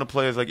like, "Oh, I want to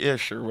play as like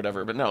Ish or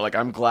whatever," but no, like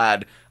I'm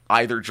glad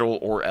either Joel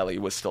or Ellie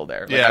was still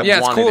there. Like, Yeah. I Yeah,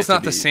 it's wanted cool. it It's to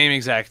not the be- same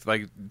exact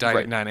like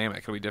Right. dynamic.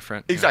 It'll be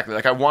different. Exactly.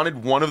 Like I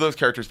wanted one of those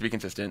characters to be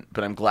consistent,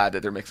 but I'm glad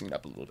that they're mixing it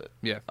up a little bit.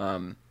 Yeah.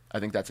 I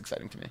think that's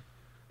exciting to me.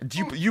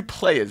 Do you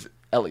play as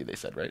Ellie? They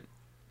said, right?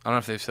 I don't know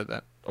if they've said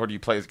that. Or do you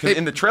play as? Because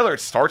in the trailer it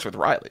starts with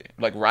Riley.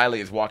 Like Riley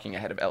is walking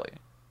ahead of Ellie.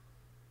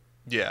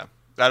 Yeah.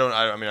 I don't.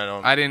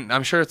 I didn't.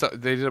 I'm sure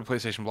they did a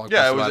PlayStation blog.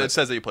 Yeah, post about it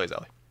says that you plys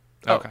Ellie.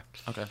 Okay.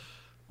 Okay.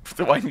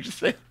 So why didn't you just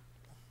say?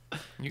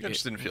 You I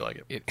just didn't feel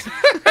like it.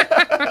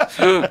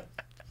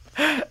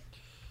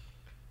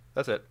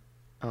 That's it.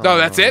 No,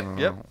 that's it.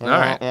 Yep. All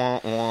right.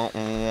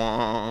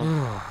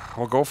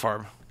 Well, go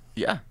farm.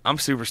 Yeah. I'm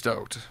super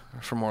stoked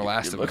for more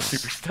Last You of look Us.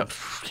 super stoked.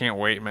 Can't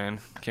wait, man.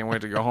 Can't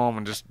wait to go home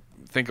and just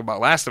think about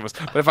Last of Us.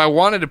 But if I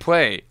wanted to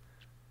play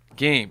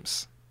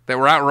games that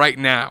were out right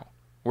now,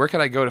 where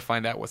could I go to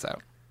find out what's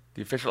out?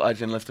 The official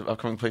IGN list of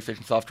upcoming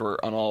PlayStation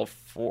software on all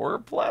 4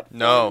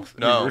 platforms.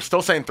 No. We're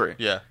still saying 3.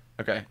 Yeah.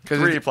 Okay. 'Cause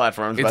 3 it's-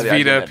 platforms. It's by the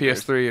Vita, IGN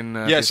editors. PS3, and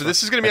Yeah, PS4. so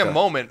this is going to be Okay. a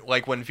moment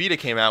like when Vita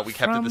came out, we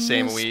kept it the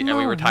same and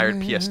we retired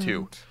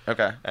PS2.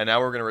 Okay. And now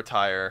we're going to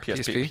retire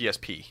PSP.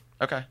 PSP.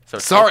 Okay. So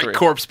it's Sorry, still 3.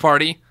 Corpse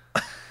Party.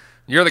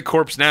 You're the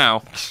corpse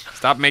now.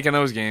 Stop making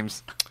those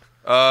games.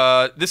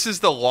 This is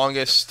the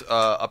longest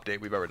update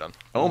we've ever done.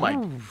 Oh my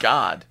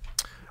God.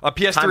 Time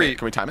PS3, it.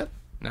 Can we time it?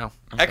 No.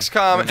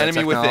 XCOM The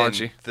Enemy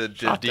technology. Within,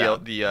 Shut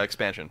down. the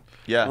expansion.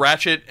 Yeah.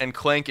 Ratchet and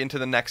Clank Into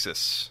the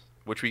Nexus,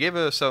 which we gave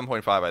a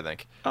 7.5, I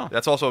think. Oh.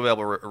 That's also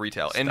available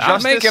retail.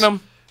 Stop making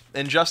 'em.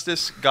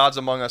 Injustice: Gods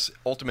Among Us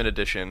Ultimate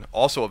Edition,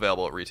 also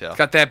available at retail.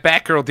 Got that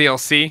Batgirl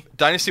DLC.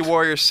 Dynasty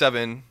Warriors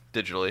 7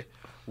 digitally.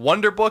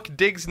 Wonderbook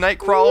Diggs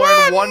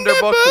Nightcrawler and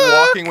Wonderbook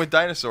Walking with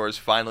Dinosaurs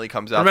finally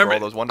comes out Remember,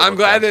 for all those Wonderbook I'm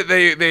glad fans.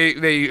 that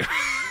they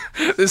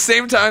the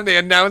same time they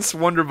announced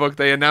Wonderbook,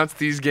 they announced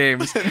these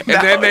games, and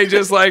then they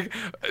just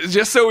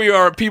so we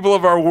are people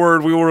of our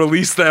word, we will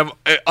release them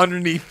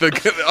underneath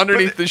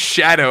the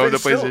shadow of the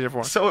But still- PlayStation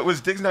 4. So it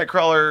was Diggs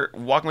Nightcrawler,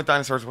 Walking with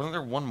Dinosaurs. Wasn't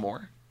there one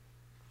more?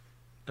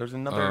 There was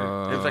another.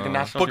 It was like a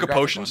National Book of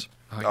Geographic Potions.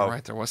 Oh, you're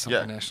right. There was something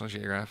Yeah. National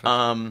Geographic.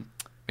 one.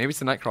 Maybe it's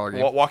the Nightcrawler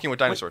game. Walking with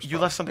Wait, Dinosaurs. you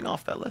left something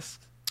off that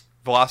list.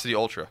 Velocity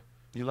Ultra.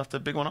 You left a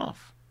big one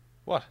off.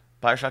 What?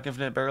 Bioshock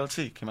Infinite Burial at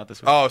Sea came out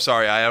this week. Oh,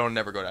 sorry. I don't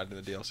never go down to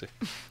the DLC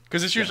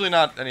because it's usually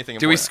not anything.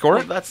 Do we important. score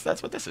Well, it?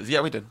 that's what this is. Yeah,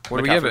 we did. What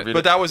do we give it?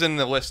 But that was in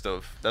the list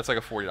of. That's like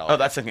a $40. Oh,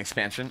 that's like an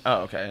expansion.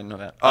 Oh, okay, I didn't know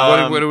that.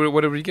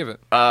 What did we give it?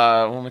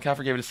 Well,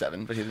 McCaffrey gave it a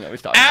 7, but he doesn't know what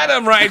he's talking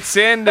Adam writes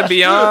in to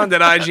Beyond at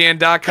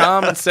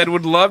IGN.com and said,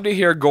 would love to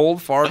hear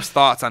Goldfarb's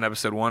thoughts on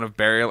episode 1 of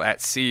Burial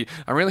at Sea.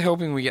 I'm really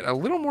hoping we get a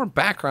little more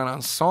background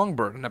on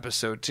Songbird in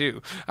episode 2.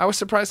 I was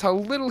surprised how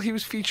little he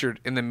was featured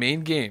in the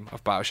main game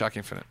of Bioshock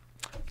Infinite.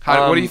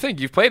 What do you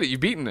think? You've played it. You've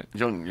beaten it.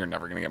 You're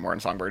never going to get more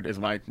in Songbird, is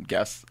my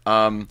guess.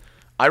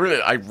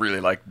 I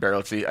really like Barrel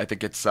at Sea. I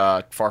think it's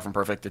far from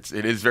perfect.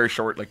 It is very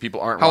short. Like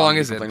people aren't. How wrong long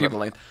is it? complaining about the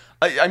length.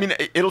 I mean,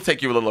 it'll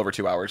take you a little over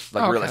 2 hours.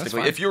 Like okay,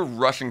 realistically, if you're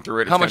rushing through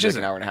it, it's How gonna much take is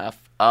an it? hour and a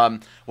half.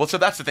 Well, so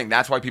that's the thing.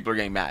 That's why people are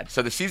getting mad.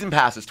 So the season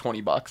pass is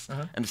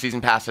 $20, and the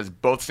season pass has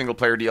both single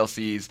player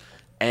DLCs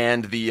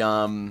and the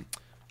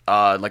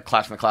like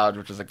Clash in the Clouds,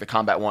 which is like the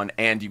combat one,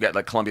 and you get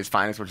like Columbia's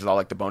Finest, which is all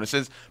like the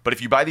bonuses. But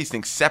if you buy these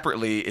things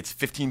separately, it's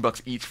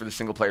 $15 each for the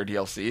single player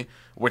DLC,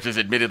 which is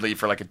admittedly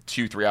for like a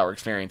 2-3 hour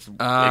experience,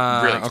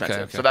 really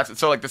expensive. Okay.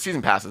 So like the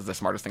season pass is the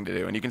smartest thing to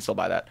do, and you can still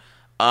buy that.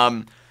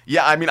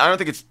 Yeah, I mean, I don't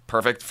think it's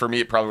perfect. For me,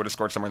 it probably would have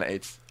scored somewhere in the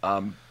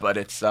 8s. But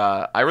it's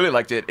I really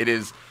liked it. It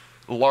is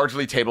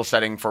largely table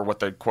setting for what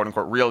the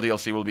quote-unquote real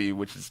DLC will be,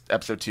 which is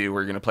episode 2,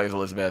 where you're going to play as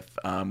Elizabeth.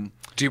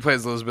 Do you play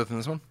as Elizabeth in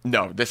this one?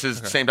 No, this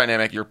is the same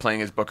dynamic. You're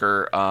playing as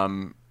Booker,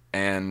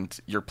 and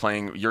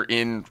you're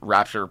in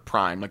Rapture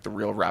Prime, like the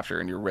real Rapture,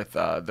 and you're with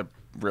the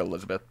real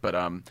Elizabeth. But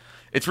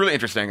it's really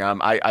interesting.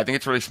 I think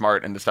it's really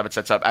smart, and the stuff it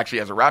sets up,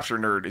 actually, as a Rapture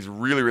nerd, is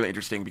really, really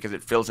interesting because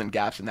it fills in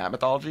gaps in that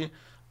mythology.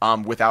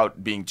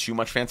 Without being too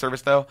much fan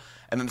service, though.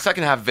 And then the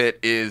second half of it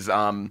is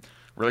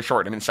really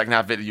short. I mean, the second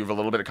half of it, you have a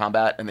little bit of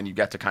combat, and then you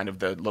get to kind of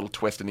the little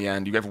twist in the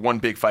end. You have one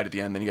big fight at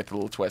the end, then you get the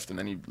little twist, and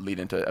then you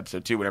lead into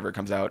episode 2 whenever it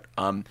comes out.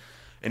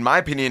 In my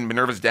opinion,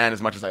 Minerva's Den,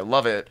 as much as I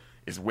love it,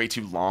 is way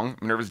too long.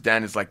 Minerva's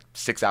Den is like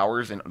 6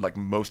 hours, and like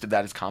most of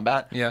that is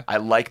combat. Yeah. I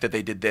like that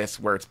they did this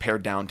where it's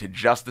pared down to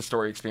just the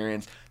story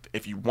experience.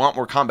 If you want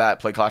more combat,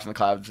 play Clash in the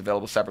Clouds. It's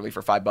available separately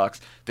for $5.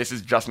 This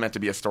is just meant to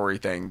be a story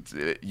thing.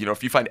 You know,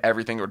 if you find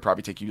everything, it would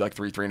probably take you like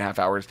 3.5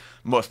 hours.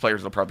 Most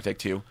players will probably take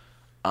 2.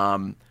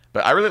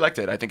 But I really liked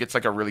it. I think it's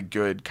like a really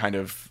good kind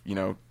of, you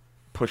know,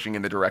 pushing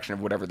in the direction of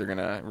whatever they're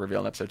gonna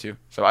reveal in episode 2.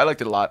 So I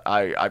liked it a lot.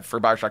 I for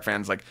BioShock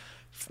fans, like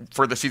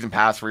for the season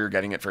pass where you're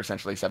getting it for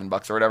essentially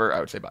 $7 or whatever, I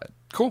would say buy it.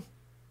 Cool.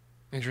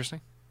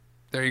 Interesting.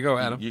 There you go,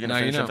 Adam. You gonna Now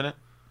finish you know. Infinite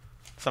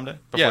someday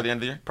before the end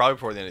of the year? Probably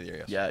before the end of the year.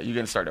 Yes. Yeah, you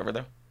gonna start over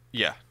though?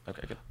 Yeah.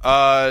 Okay, good.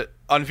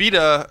 On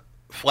Vita,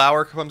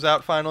 Flower comes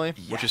out finally,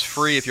 which is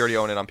free if you already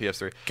own it on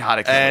PS3. God,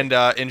 I can't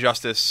and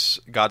Injustice: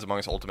 Gods Among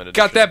Us Ultimate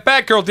Edition. Got that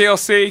Batgirl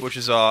DLC. which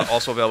is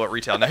also available at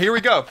retail. Now here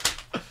we go.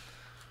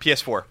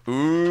 PS4.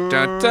 Ooh.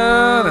 Dun,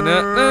 dun, dun,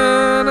 dun,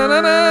 dun,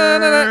 dun,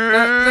 dun,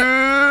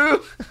 dun, dun.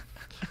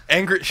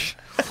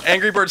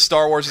 Angry Birds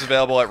Star Wars is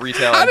available at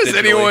retail. How and does digitally.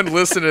 anyone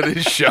listen to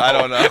this show? I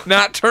don't know.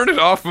 Not turn it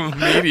off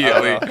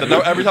immediately.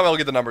 Every time I look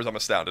at the numbers, I'm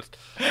astounded.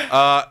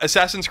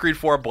 Assassin's Creed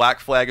 4 Black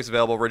Flag is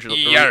available at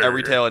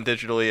retail and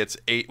digitally. It's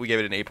 8. We gave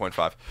it an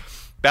 8.5.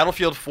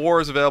 Battlefield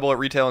 4 is available at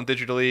retail and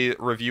digitally.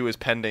 Review is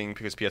pending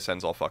because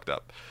PSN's all fucked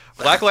up.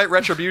 Blacklight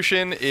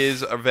Retribution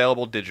is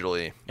available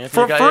digitally.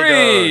 For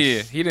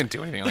free. He didn't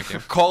do anything like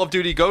him. Call of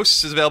Duty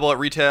Ghosts is available at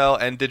retail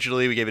and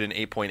digitally. We gave it an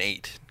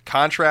 8.8.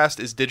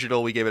 Contrast is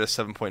digital. We gave it a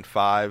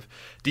 7.5.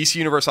 DC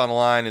Universe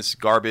Online is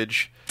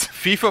garbage.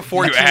 FIFA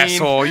 14. You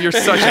asshole. You're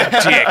such a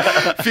dick.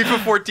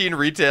 FIFA 14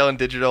 retail and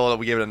digital.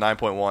 We gave it a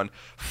 9.1.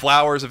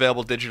 Flower is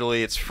available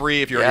digitally. It's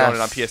free if you're already on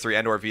it on PS3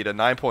 and or Vita.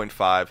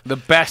 9.5. The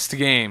best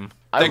game.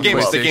 The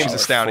game's PlayStation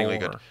astoundingly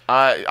 4. good.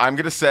 I'm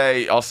going to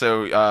say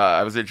also,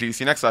 I was at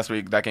GDC Next last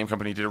week. That game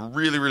company did a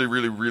really, really,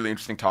 really, really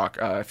interesting talk.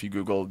 If you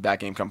Google that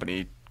game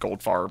company,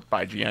 Goldfar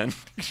by GN,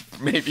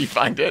 maybe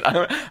find it. I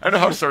don't know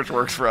how search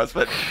works for us,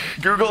 but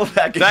Google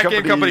that game company.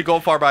 Game company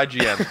Goldfar by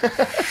GN.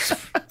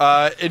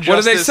 What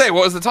did they say?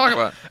 What was the talk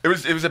about? It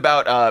was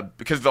about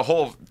because the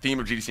whole theme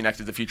of GDC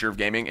Next is the future of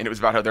gaming, and it was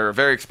about how they're a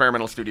very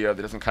experimental studio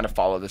that doesn't kind of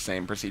follow the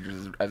same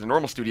procedures as a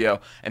normal studio,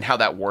 and how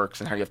that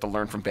works, and how you have to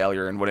learn from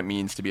failure, and what it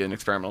means to be an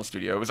experimental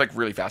studio. It was like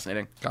really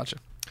fascinating. Gotcha.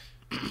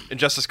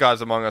 Injustice: Gods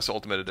Among Us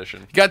Ultimate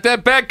Edition. Got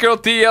that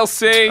Batgirl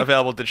DLC.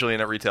 Available digitally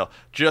and at retail.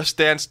 Just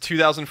Dance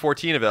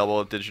 2014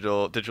 available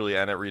digitally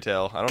and at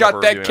retail. I don't know if Got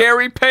we're that reviewing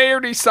Carrie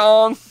Parody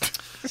song.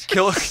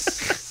 Kill.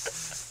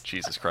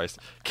 Jesus Christ.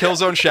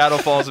 Killzone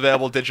Shadowfall is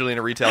available digitally and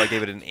at retail. I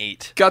gave it an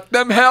 8. Got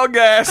them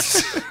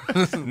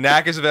Hellgas.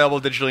 Knack is available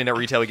digitally and at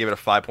retail. We gave it a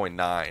 5.9.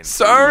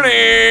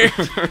 Cerny.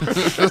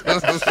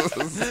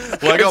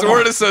 Lego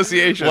Word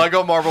association.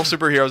 Lego Marvel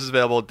Superheroes is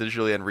available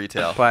digitally and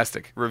retail.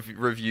 Plastic.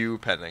 Review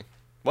pending.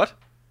 What?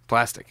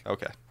 Plastic.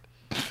 Okay.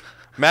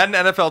 Madden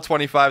NFL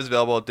 25 is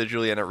available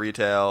digitally and at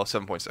retail.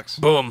 7.6.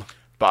 Boom.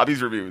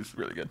 Bobby's review is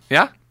really good.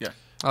 Yeah? Yeah.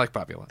 I like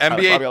Bobby a lot. I like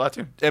Bobby a lot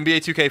too.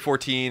 NBA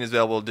 2K14 is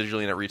available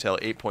digitally and at retail.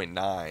 8.9.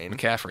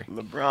 McCaffrey.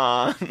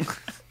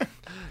 LeBron.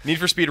 Need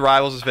for Speed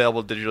Rivals is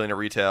available digitally and at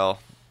retail.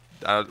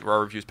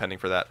 Our review's pending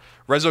for that.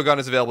 Resogun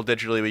is available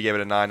digitally. We gave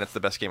it a 9. That's the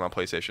best game on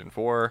PlayStation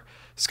 4.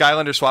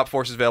 Skylander Swap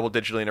Force is available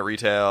digitally and at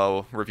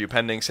retail. Review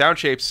pending. Sound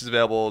Shapes is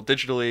available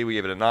digitally. We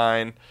gave it a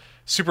 9.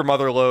 Super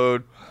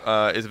Motherload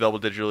is available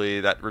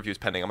digitally. That review's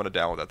pending. I'm going to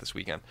download that this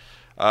weekend.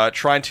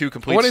 Trying to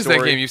complete. What is story.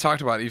 that game? You've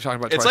talked about it.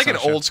 It's like an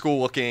old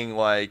school looking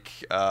like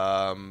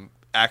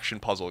action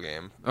puzzle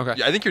game. Okay.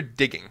 Yeah, I think you're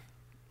digging.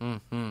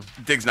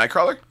 Diggs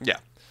Nightcrawler? Yeah.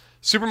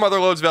 Super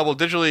Motherload's available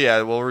digitally.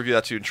 Yeah, we'll review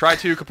that too. Try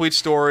to complete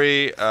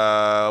story.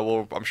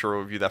 I'm sure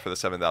we'll review that for the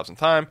 7,000th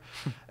time.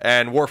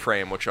 And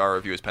Warframe, which our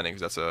review is pending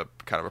because that's a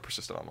kind of a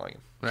persistent online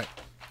game. Right.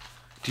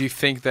 Do you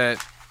think that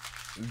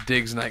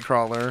Diggs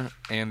Nightcrawler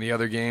and the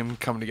other game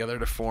come together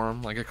to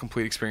form like a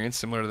complete experience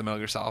similar to the Metal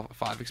Gear Solid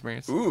 5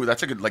 experience. Ooh,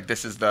 that's a good. Like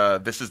this is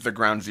the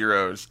ground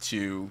zeros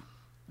to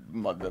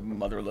the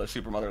Motherload,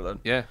 Super Motherload.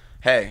 Yeah.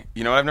 Hey,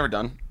 you know what I've never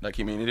done that I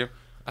keep meaning to do?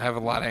 I have a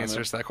lot of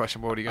answers to that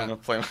question, but what do you I'm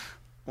got? gonna play.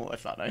 Well,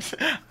 that's not nice.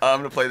 I'm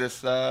gonna play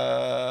this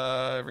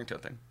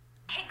ringtone thing.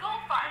 Hey, go for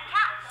it,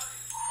 cat.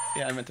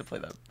 Yeah, I meant to play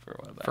that for a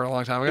while back. For a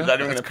long time ago? Is that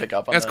even gonna pick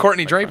up on That's that?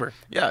 Courtney Draper.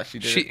 Yeah, she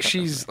did.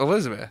 She's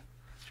Elizabeth.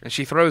 And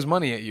she throws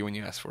money at you when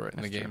you ask for it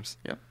in the games.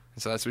 Yep.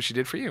 And so that's what she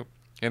did for you.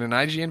 In an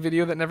IGN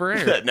video that never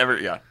aired. That never.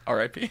 Yeah.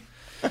 R.I.P.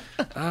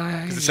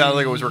 Because it sounded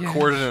like it was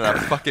recorded in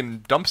a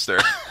fucking dumpster.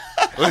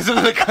 Listen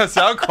to the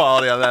sound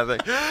quality on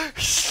that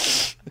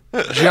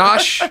thing.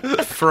 Josh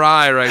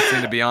Fry writes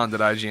into beyond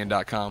at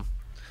IGN.com.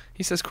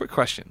 He says, quick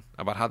question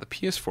about how the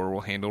PS4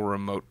 will handle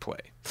remote play.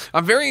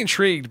 I'm very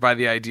intrigued by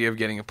the idea of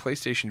getting a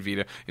PlayStation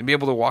Vita and be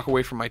able to walk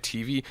away from my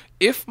TV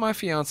if my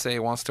fiance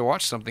wants to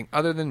watch something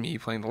other than me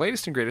playing the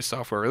latest and greatest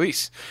software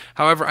release.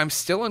 However, I'm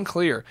still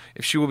unclear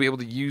if she will be able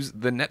to use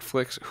the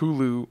Netflix,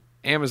 Hulu,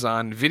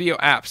 Amazon video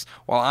apps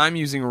while I'm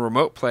using a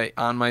remote play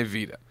on my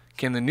Vita.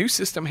 Can the new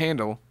system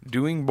handle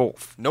doing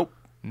both? Nope.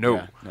 No.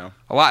 Yeah, no.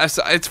 A lot.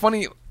 It's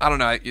funny. I don't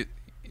know.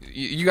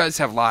 You guys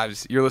have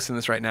lives. You're listening to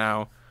this right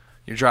now.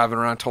 You're driving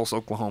around Tulsa,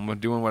 Oklahoma,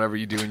 doing whatever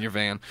you do in your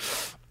van.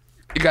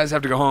 You guys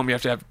have to go home. You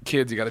have to have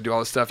kids. You got to do all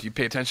this stuff. You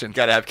pay attention.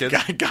 Gotta have kids.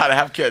 Gotta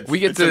have kids. We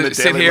get to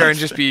sit here and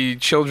just be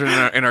children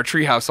in our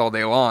treehouse all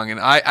day long.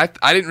 And I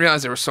didn't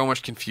realize there was so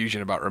much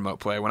confusion about remote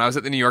play. When I was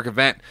at the New York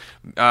event,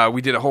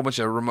 we did a whole bunch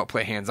of remote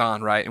play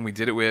hands-on, right? And we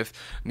did it with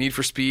Need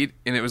for Speed,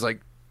 and it was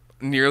like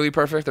nearly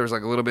perfect. There was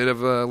like a little bit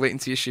of a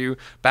latency issue.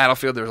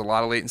 Battlefield, there was a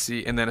lot of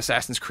latency. And then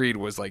Assassin's Creed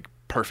was like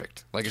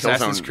perfect. Like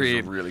Assassin's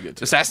Creed, really good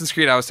too. Assassin's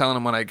Creed, I was telling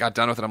him when I got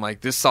done with it, I'm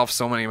like, this solves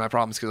so many of my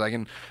problems because I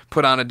can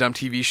put on a dumb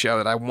TV show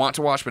that I want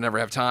to watch but never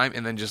have time,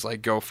 and then just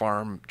like go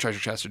farm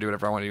treasure chests or do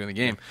whatever I want to do in the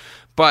game.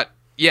 But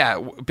yeah,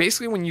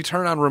 basically when you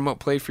turn on remote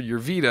play for your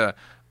Vita,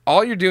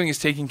 all you're doing is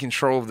taking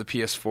control of the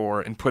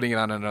PS4 and putting it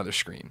on another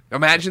screen.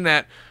 Imagine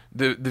that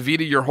the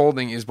Vita you're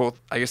holding is both,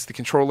 I guess, the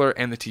controller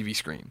and the TV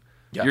screen.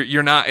 Yeah.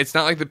 You're not. It's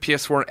not like the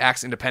PS4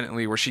 acts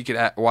independently where she could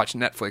watch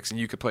Netflix and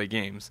you could play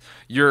games.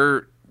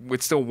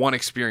 It's still one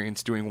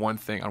experience doing one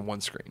thing on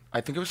one screen.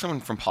 I think it was someone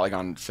from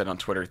Polygon said on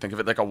Twitter, think of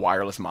it like a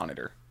wireless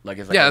monitor. Like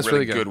it's like yeah, a that's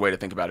really good way to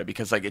think about it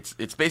because like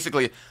it's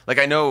basically like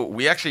I know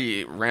we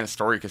actually ran a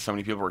story because so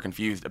many people were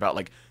confused about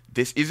like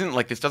this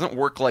doesn't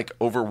work like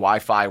over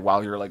Wi-Fi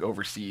while you're like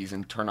overseas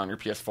and turn on your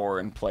PS4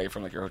 and play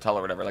from like your hotel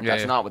or whatever. Like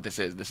that's not what this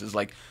is. This is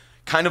like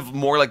kind of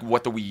more like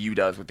what the Wii U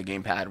does with the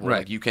gamepad, where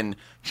like you can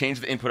change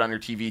the input on your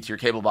TV to your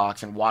cable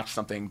box and watch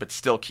something, but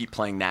still keep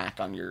playing Knack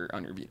on your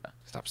Vita.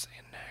 Stop saying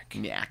Knack.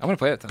 Knack. I'm gonna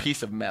play it tonight.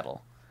 Piece of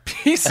metal.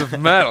 Piece of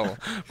metal.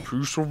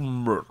 Piece of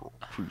metal.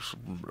 Piece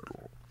of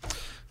metal.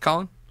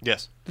 Colin?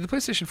 Yes. Did the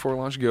PlayStation 4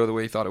 launch go the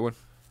way you thought it would?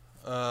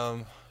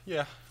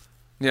 Yeah.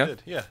 Yeah? It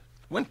did. Yeah.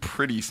 Went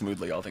pretty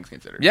smoothly, all things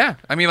considered. Yeah.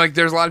 I mean, like,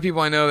 there's a lot of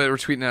people I know that were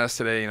tweeting at us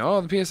today,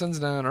 oh, the PSN's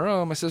down, or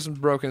oh, my system's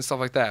broken, and stuff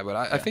like that. But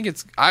I think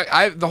it's...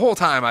 the whole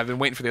time I've been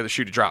waiting for the other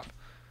shoe to drop.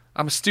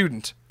 I'm a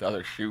student. The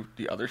other shoe?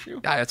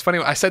 Yeah, it's funny.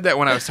 I said that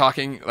when I was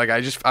talking. Like, I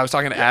was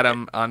talking to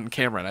Adam on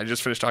camera, and I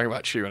just finished talking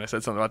about shoe, and I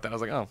said something about that. I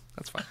was like, oh,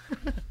 that's fine.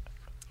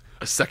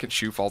 A second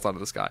shoe falls out of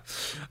the sky.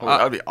 Oh,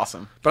 that would be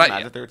awesome. But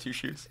imagine if there were two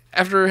shoes.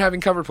 After having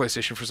covered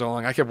PlayStation for so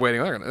long, I kept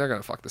waiting. They're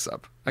gonna fuck this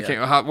up. I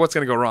can't. What's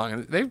gonna go wrong?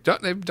 And they've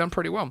done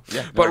pretty well.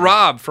 Yeah. But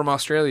Rob from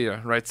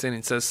Australia writes in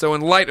and says, so in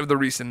light of the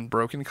recent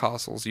broken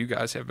consoles you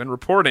guys have been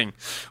reporting,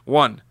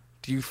 one,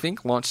 do you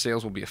think launch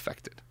sales will be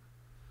affected?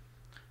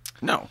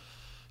 No,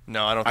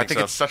 I don't think so. I think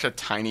it's such a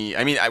tiny...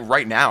 I mean,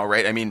 right now,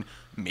 right? I mean,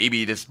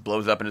 maybe this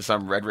blows up into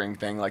some red ring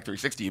thing like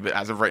 360, but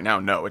as of right now,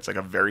 no. It's like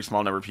a very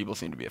small number of people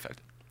seem to be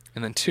affected.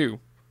 And then two,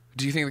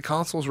 do you think the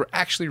consoles were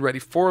actually ready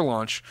for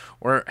launch,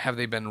 or have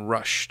they been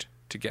rushed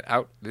to get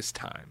out this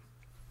time?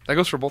 That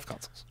goes for both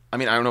consoles. I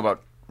mean, I don't know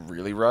about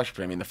really rushed,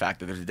 but I mean, the fact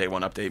that there's a day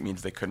one update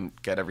means they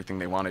couldn't get everything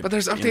they wanted. But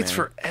there's updates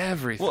for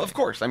everything. Well, of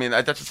course. I mean,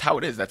 that's just how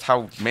it is. That's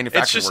how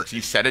manufacturing works.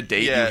 You set a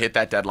date, you hit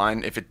that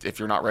deadline. If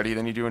you're not ready,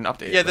 then you do an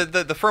update. Yeah,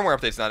 the firmware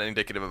update's not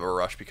indicative of a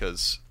rush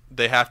because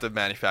they have to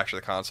manufacture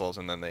the consoles,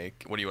 and then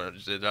what do you want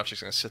to do? They're not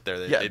just going to sit there.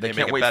 They can't make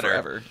it wait better.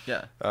 forever.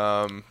 Yeah.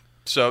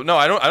 So no,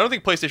 I don't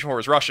think PlayStation 4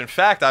 was rushed. In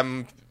fact,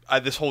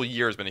 this whole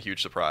year has been a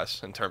huge surprise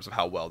in terms of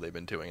how well they've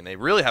been doing, and they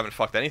really haven't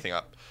fucked anything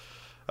up.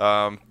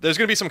 There's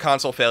going to be some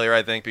console failure,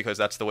 I think, because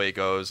that's the way it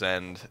goes,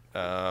 and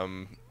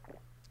I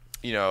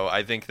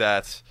think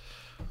that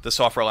the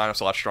software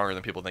lineup's a lot stronger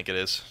than people think it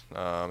is,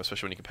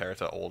 especially when you compare it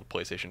to old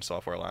PlayStation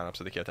software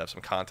lineups. I think you have to have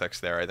some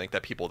context there. I think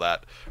that people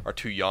that are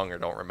too young or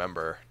don't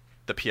remember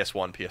the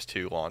PS1,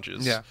 PS2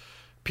 launches. Yeah.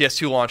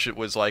 PS2 launch, it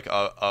was like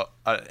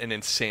an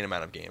insane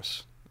amount of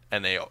games,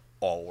 and they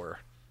all were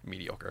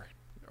mediocre.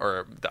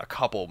 Or a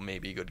couple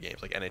maybe good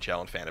games, like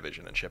NHL and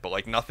Fanavision and shit, but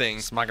like nothing...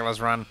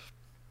 Smuggler's Run.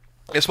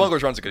 Yeah,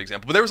 Smuggler's Run's a good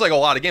example. But there was like a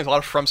lot of games,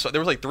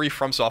 there was like 3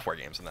 From Software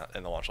games in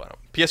the launch lineup.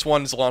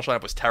 PS1's launch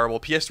lineup was terrible.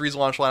 PS3's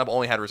launch lineup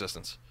only had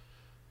Resistance.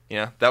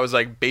 That was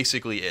like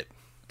basically it.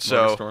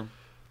 So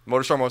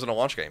MotorStorm wasn't a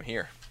launch game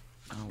here.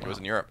 It was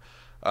in Europe.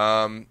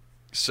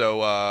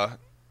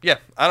 Yeah,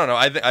 I don't know.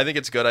 I think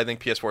it's good. I think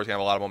PS4 is gonna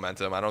have a lot of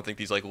momentum. I don't think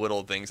these like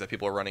little things that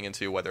people are running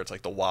into, whether it's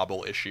like the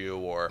wobble issue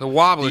or the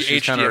wobble issue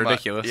is kind of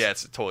ridiculous. Yeah,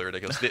 it's totally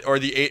ridiculous. or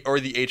the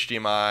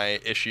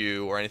HDMI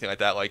issue or anything like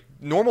that. Like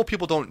normal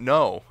people don't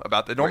know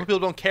about that. Normal people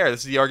don't care.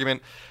 This is the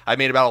argument I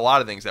made about a lot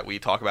of things that we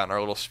talk about in our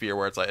little sphere,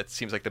 where it's like it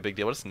seems like the big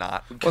deal, but it's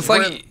not. Well, it's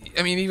like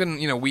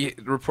even we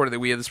reported that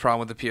we had this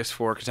problem with the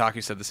PS4.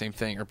 Kotaku said the same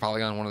thing, or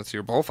Polygon, one of the two,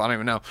 or both. I don't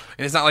even know.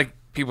 And it's not like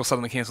people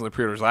suddenly canceled their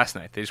pre-orders last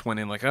night. They just went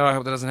in like, oh, I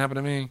hope that doesn't happen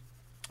to me.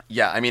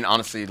 Yeah, I mean,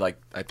 honestly,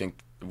 like, I think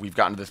we've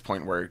gotten to this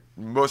point where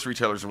most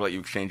retailers will let you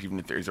exchange even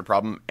if there is a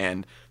problem,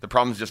 and the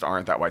problems just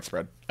aren't that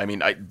widespread. I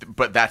mean,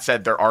 but that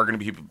said, there are going to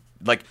be people,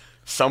 like,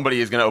 somebody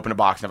is going to open a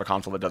box and have a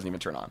console that doesn't even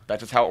turn on.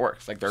 That's just how it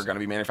works. Like, there are going to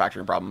be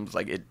manufacturing problems.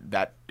 Like,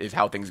 that is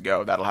how things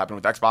go. That'll happen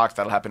with Xbox.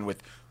 That'll happen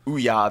with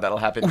Ouya. That'll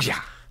happen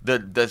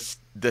with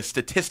the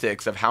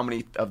statistics of how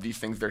many of these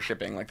things they're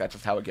shipping. Like, that's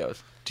just how it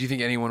goes. Do you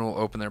think anyone will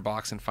open their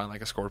box and find,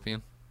 like, a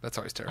scorpion? That's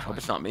always terrifying. I hope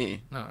it's not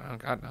me. No, oh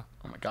God, no.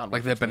 Oh my God.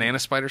 Like that banana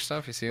spider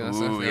stuff? You see that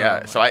stuff? Ooh,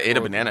 yeah. So I ate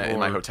a banana in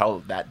my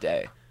hotel that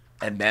day,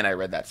 and then I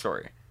read that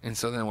story. And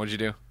so then what'd you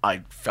do?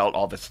 I felt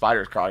all the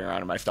spiders crawling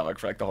around in my stomach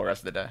for like the whole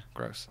rest of the day.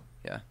 Gross.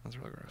 Yeah. That's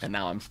really gross. And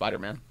now I'm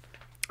Spider-Man.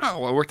 Oh,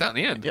 well, it worked out in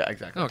the end. Yeah,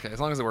 exactly. Okay, as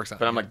long as it works out.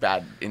 But I'm like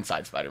bad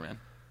inside Spider-Man.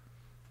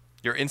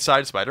 You're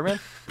inside Spider-Man?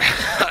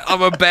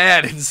 I'm a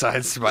bad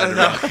inside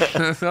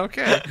Spider-Man.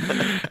 Okay.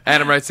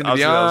 Adam writes into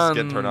Beyond I was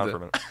getting turned on for a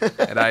minute.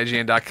 at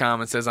IGN.com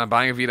and says, I'm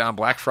buying a Vita on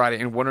Black Friday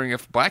and wondering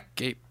if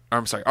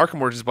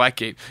Arkham Origins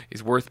Blackgate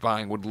is worth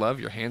buying. Would love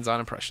your hands-on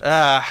impression.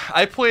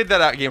 I played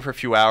that game for a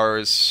few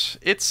hours.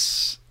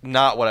 It's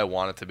not what I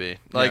want it to be.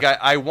 Like, yeah.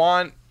 I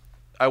want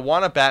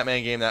a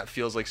Batman game that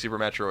feels like Super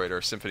Metroid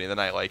or Symphony of the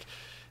Night. Like,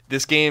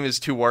 this game is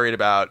too worried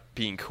about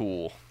being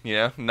cool, you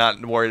know?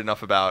 Not worried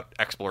enough about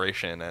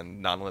exploration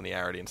and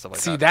non-linearity and stuff like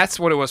that. See, that's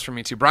what it was for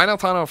me, too. Brian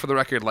Altano, for the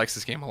record, likes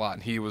this game a lot,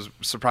 and he was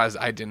surprised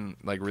I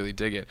didn't, like, really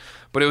dig it.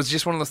 But it was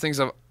just one of those things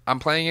of, I'm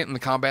playing it, and the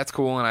combat's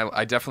cool, and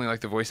I definitely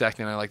like the voice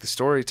acting, and I like the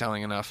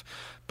storytelling enough.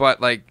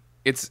 But, like,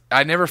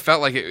 I never felt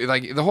like it,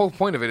 like, the whole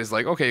point of it is,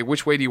 like, okay,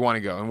 which way do you want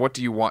to go, and what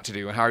do you want to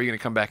do, and how are you going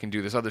to come back and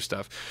do this other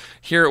stuff?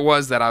 Here it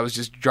was that I was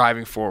just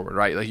driving forward,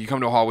 right? Like, you come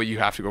to a hallway, you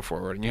have to go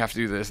forward, and you have to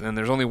do this, and then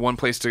there's only one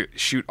place to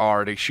shoot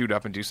R, to shoot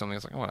up and do something.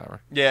 It's like,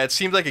 whatever. Yeah, it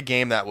seemed like a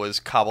game that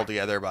was cobbled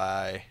together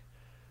by,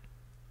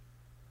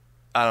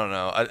 I don't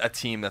know, a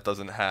team that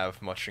doesn't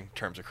have much in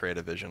terms of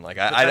creative vision. Like,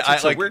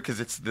 It's so weird, because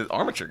it's the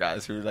Armature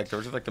guys who, like,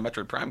 those are, like, the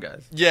Metroid Prime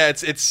guys. Yeah,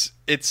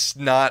 it's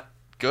not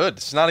good.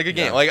 It's not a good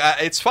game. Yeah. Like,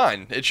 it's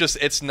fine. It's just,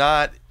 it's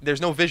not, there's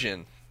no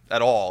vision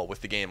at all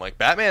with the game. Like,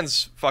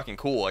 Batman's fucking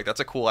cool. Like, that's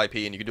a cool IP,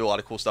 and you can do a lot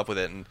of cool stuff with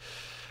it. And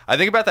I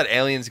think about that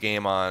Aliens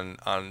game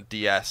on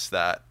DS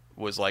that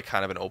was, like,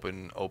 kind of an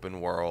open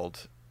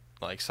world,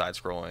 like,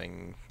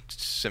 side-scrolling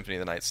Symphony of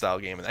the Night style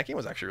game, and that game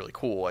was actually really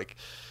cool. Like,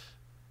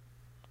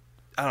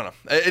 I don't know.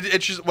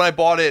 It's just, when I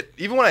bought it,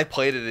 even when I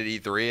played it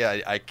at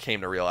E3, I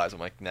came to realize, I'm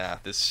like, nah,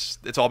 it's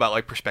all about,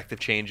 like, perspective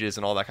changes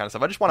and all that kind of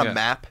stuff. I just want a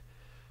map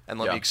and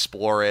let me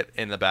explore it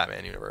in the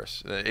Batman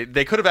universe.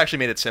 They could have actually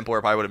made it simpler.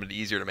 It probably would have been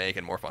easier to make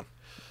and more fun.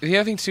 The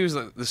other thing, too, is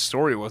that the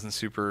story wasn't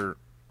super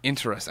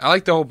interesting. I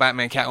like the whole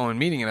Batman Catwoman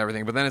meeting and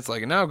everything, but then it's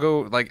like, now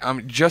go, like,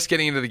 I'm just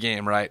getting into the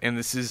game, right? And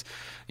this is,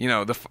 you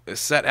know, the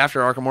set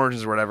after Arkham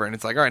Origins or whatever, and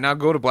it's like, all right, now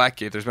go to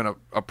Blackgate. There's been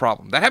a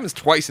problem. That happens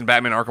twice in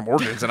Batman Arkham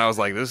Origins, and I was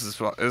like, this is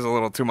a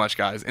little too much,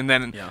 guys. And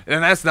then,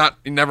 and that's not,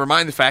 never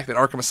mind the fact that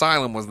Arkham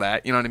Asylum was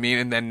that, you know what I mean?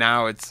 And then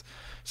now it's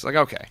like,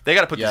 okay. They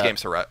got to put these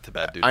games to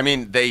bed, dude. I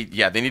mean, they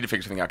need to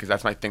figure something out, because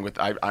that's my thing with,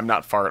 I'm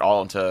not far at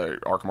all into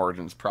Arkham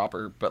Origins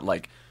proper, but,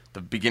 like, the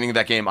beginning of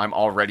that game, I'm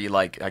already,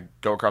 like, I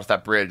go across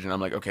that bridge, and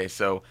I'm like, okay,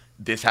 so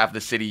this half of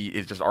the city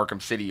is just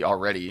Arkham City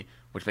already,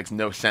 which makes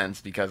no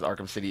sense, because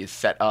Arkham City is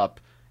set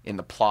up in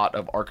the plot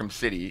of Arkham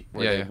City,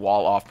 where they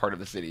wall off part of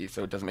the city,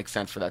 so it doesn't make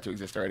sense for that to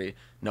exist already.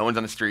 No one's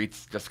on the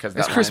streets, just because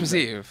it's Christmas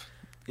Eve.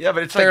 Yeah,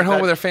 but it's they're like at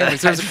home with their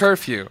families. There's a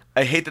curfew.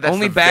 I hate that. That's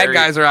only bad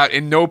guys are out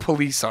and no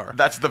police are.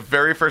 That's the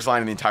very first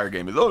line in the entire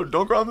game. Is don't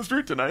go on the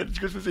street tonight. It's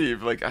Christmas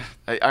Eve. Like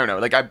I don't know.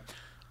 Like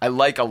I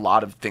like a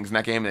lot of things in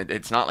that game.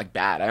 It's not like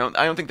bad. I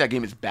don't think that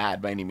game is bad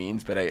by any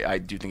means. But I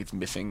do think it's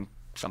missing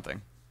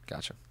something.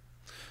 Gotcha.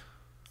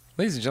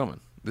 Ladies and gentlemen,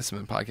 this has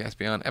been Podcast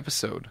Beyond,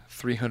 episode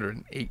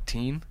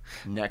 318.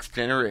 Next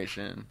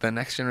Generation. The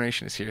Next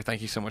Generation is here.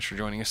 Thank you so much for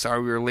joining us.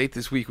 Sorry we were late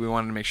this week. We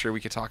wanted to make sure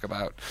we could talk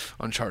about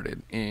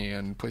Uncharted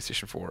and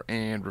PlayStation 4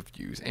 and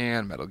reviews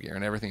and Metal Gear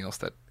and everything else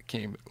that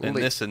came and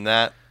late. This and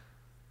that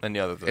and the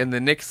other thing. And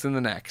the Knicks and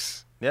the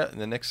Necks. Yeah, and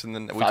the Knicks and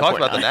the... We talked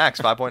about the Knacks,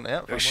 5.9.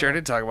 Yeah, we sure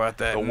did talk about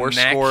that. The worst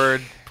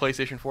scored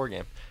PlayStation 4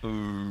 game.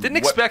 Didn't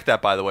expect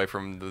that, by the way,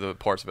 from the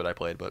parts of it I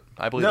played, but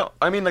I believe it.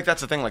 I mean, like, that's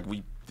the thing. Like,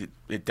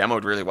 it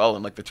demoed really well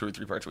in like the 2 or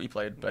 3 parts we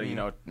played, but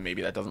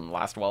maybe that doesn't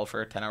last well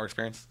for a 10-hour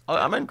experience.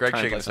 Greg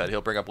Chicken said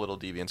he'll bring up Little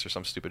Deviants or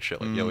some stupid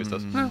shit like he always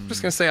does. I'm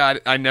just gonna say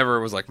I never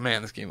was like,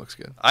 man, this game looks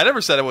good. I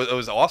never said it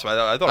was awesome.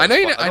 I thought I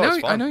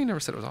know you never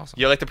said it was awesome.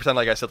 You like to pretend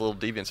like I said Little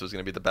Deviants was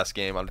going to be the best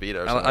game on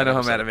Vita. Or something. I know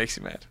how mad it makes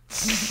you mad,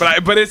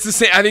 but it's the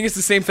same. I think it's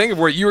the same thing of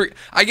where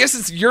I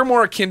guess you're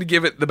more akin to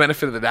give it the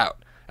benefit of the doubt.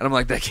 And I'm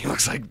like, that game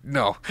looks like,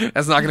 no,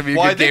 that's not going to be a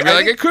good game. You're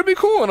like, it could be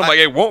cool. And I'm like,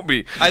 it won't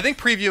be. I think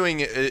previewing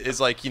is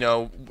like,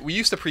 we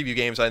used to preview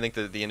games. I think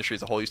that the industry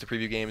as a whole used to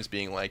preview games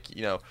being like,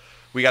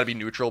 we got to be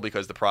neutral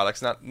because the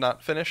product's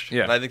not finished.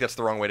 Yeah. And I think that's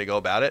the wrong way to go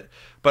about it.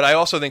 But I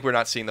also think we're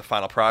not seeing the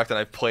final product. And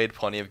I've played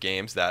plenty of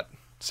games that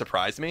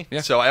surprised me.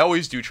 Yeah. So I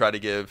always do try to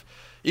give,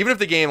 even if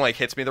the game like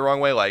hits me the wrong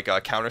way, like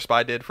Counter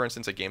Spy did, for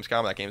instance, at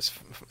Gamescom. That game's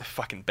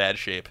fucking bad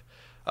shape.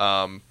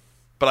 But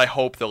I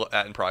hope the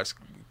end product's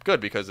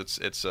good because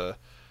it's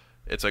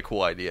a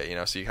cool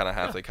idea, so you kind of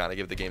have to kind of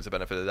give the games the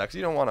benefit of the doubt because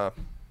you don't want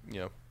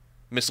to,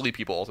 mislead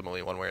people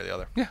ultimately one way or the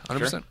other. Yeah,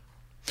 100%. Sure.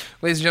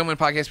 Ladies and gentlemen,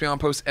 Podcast Beyond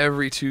posts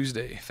every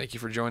Tuesday. Thank you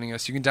for joining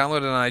us. You can download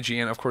it on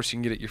IGN. Of course, you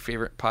can get it at your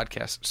favorite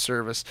podcast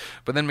service.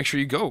 But then make sure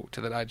you go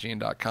to that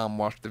IGN.com,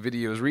 watch the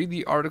videos, read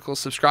the articles,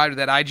 subscribe to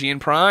that IGN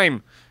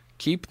Prime.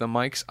 Keep the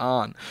mics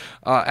on.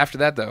 After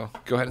that, though,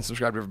 go ahead and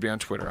subscribe to everybody on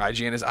Twitter.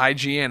 IGN is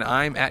IGN.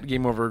 I'm at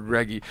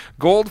GameOverGreggy.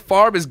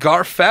 Goldfarb is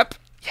Garfep.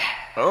 Yeah.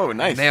 Oh,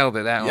 nice. Nailed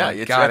it. That one. I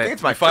think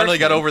it's my finally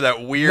got over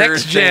that weird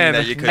Next gen.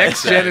 thing that you could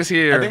Next gen is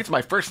here. I think it's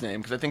my first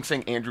name because I think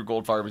saying Andrew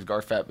Goldfarb is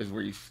Garfep is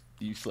where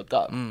you slipped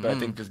up. But I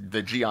think just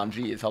the G on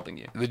G is helping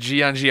you. The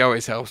G on G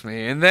always helps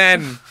me. And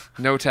then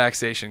no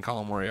taxation.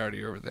 Colin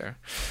Moriarty over there.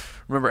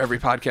 Remember, every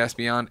Podcast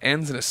Beyond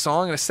ends in a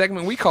song in a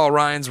segment we call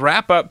Ryan's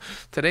Wrap Up.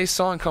 Today's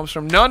song comes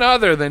from none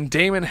other than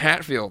Damon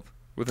Hatfield,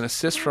 with an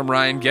assist from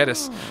Ryan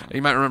Geddes.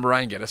 You might remember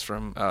Ryan Geddes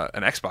from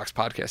an Xbox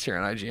podcast here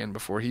on IGN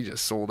before he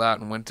just sold out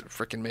and went to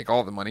frickin' make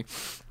all the money.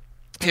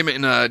 Him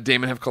and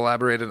Damon have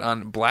collaborated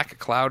on Black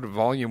Cloud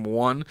Volume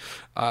 1.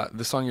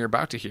 The song you're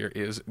about to hear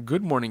is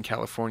Good Morning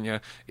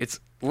California. It's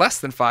less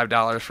than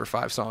 $5 for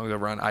 5 songs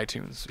over on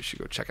iTunes, so you should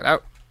go check it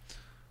out.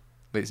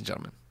 Ladies and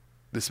gentlemen,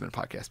 this has been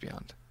Podcast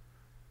Beyond.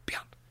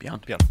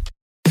 Beyond.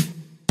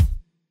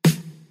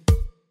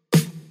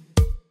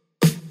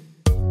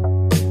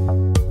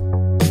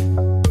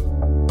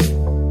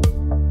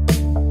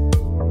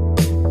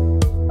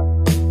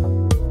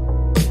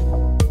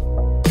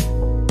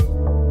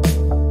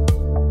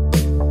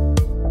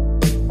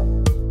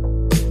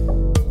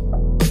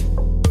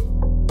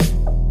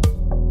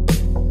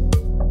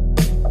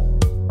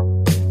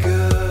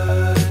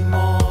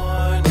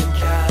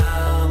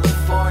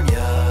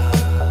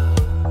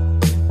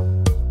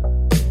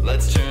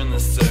 Let's turn the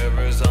server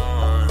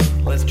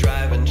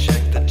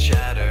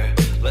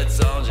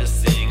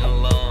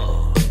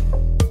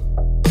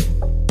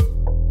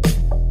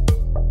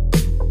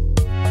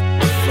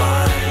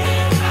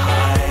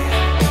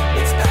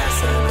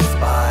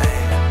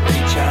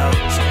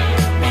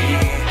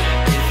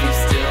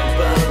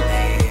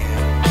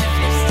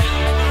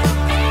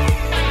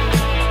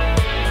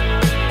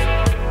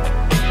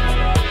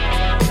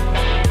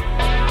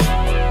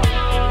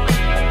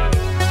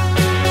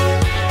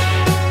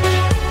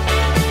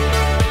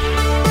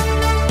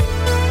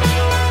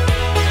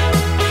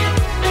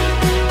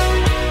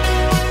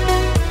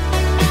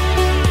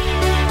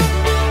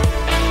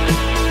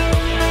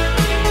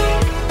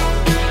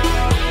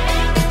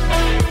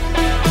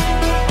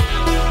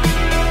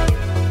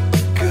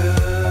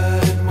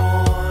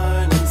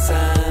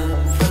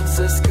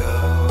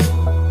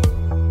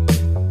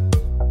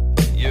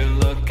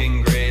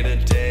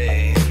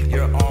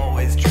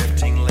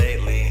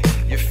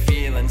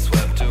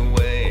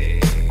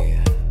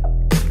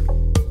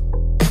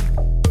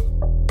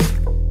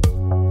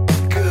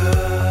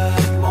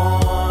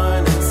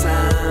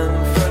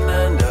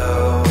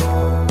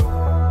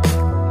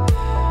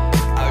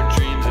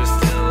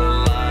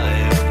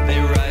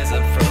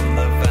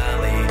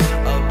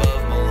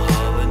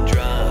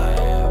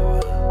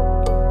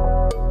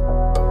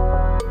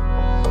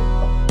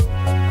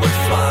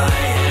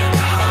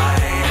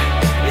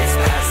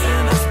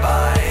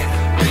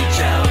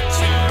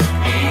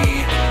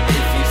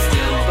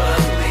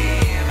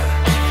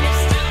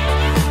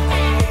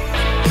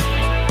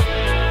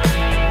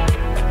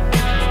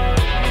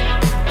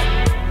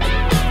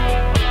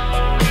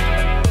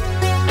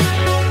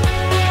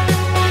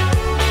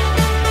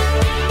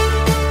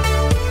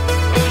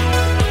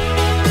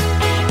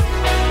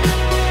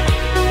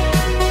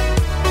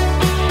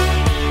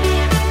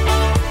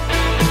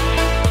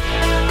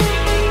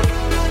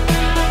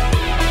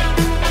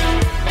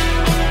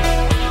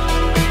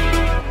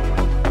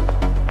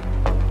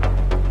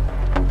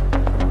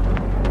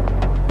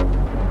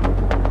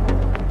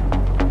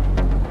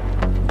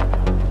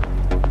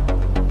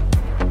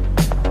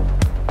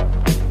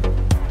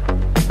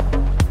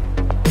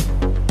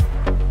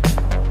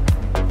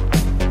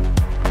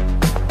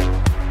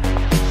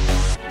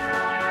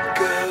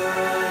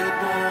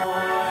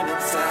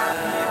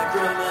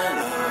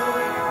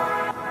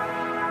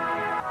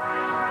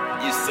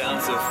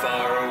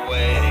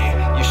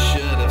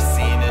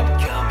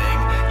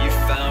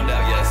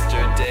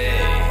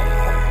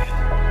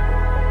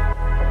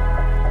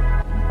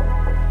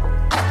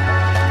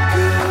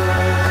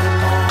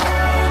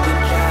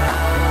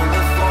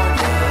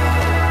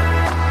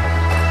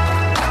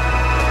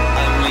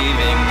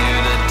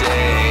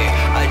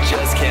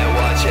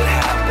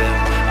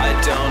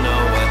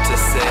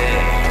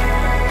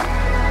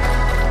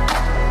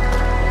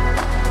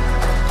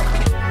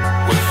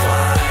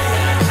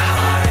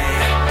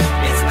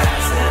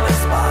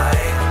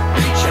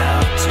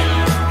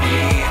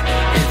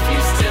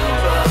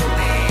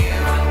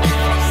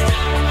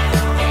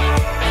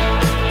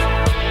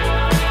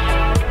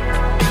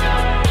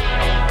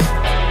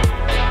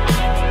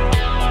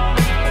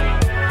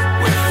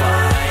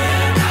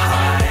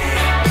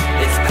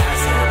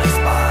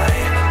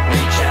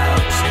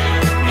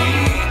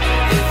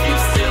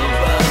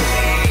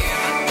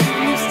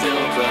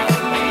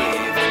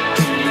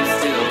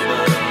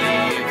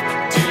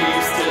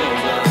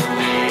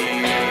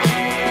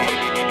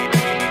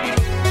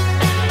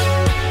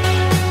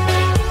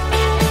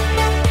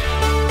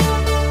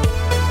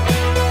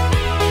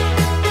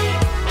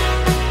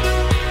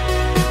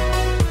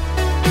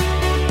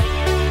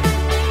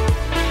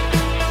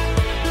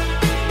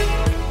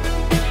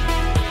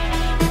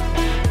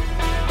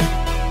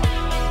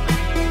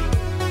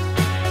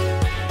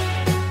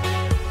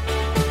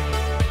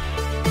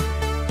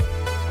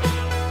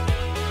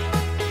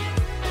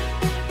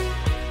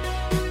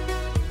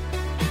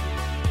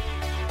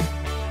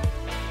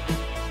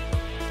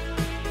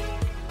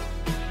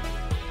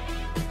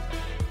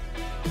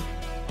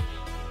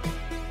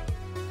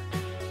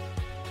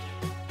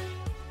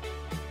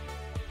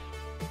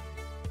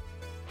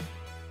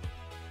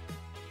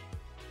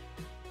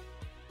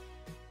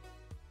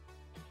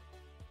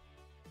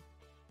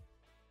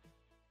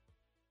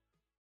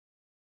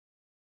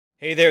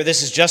Hey there,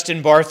 this is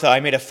Justin Bartha.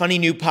 I made a funny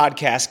new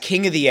podcast,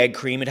 King of the Egg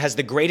Cream. It has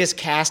the greatest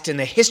cast in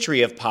the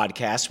history of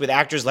podcasts with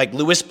actors like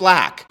Louis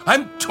Black.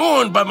 I'm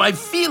torn by my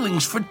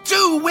feelings for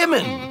two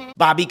women.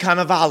 Bobby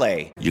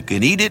Cannavale. You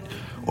can eat it,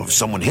 or if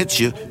someone hits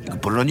you, you can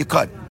put it on your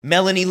cut.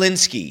 Melanie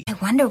Linsky. I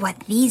wonder what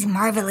these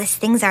marvelous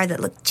things are that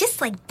look just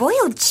like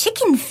boiled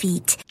chicken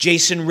feet.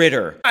 Jason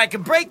Ritter. I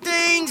can break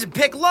things and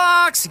pick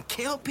locks and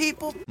kill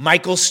people.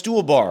 Michael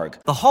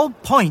Stuhlbarg. The whole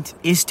point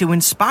is to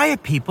inspire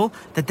people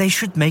that they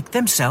should make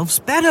themselves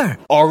better.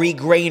 Ari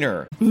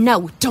Grainer.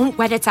 No, don't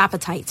whet its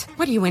appetite.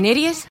 What are you, an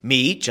idiot?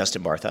 Me,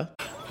 Justin Bartha.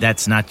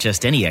 That's not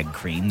just any egg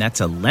cream, that's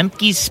a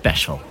Lemke's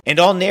special. And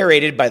all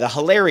narrated by the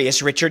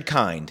hilarious Richard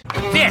Kind.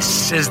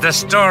 This is the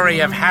story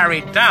of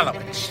Harry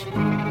Dalowitz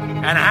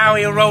and how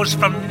he rose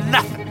from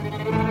nothing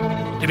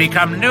to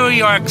become New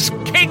York's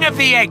King of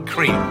the Egg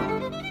Cream.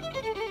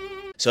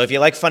 So if you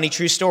like funny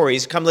true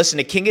stories, come listen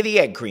to King of the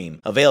Egg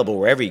Cream, available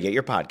wherever you get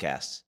your podcasts.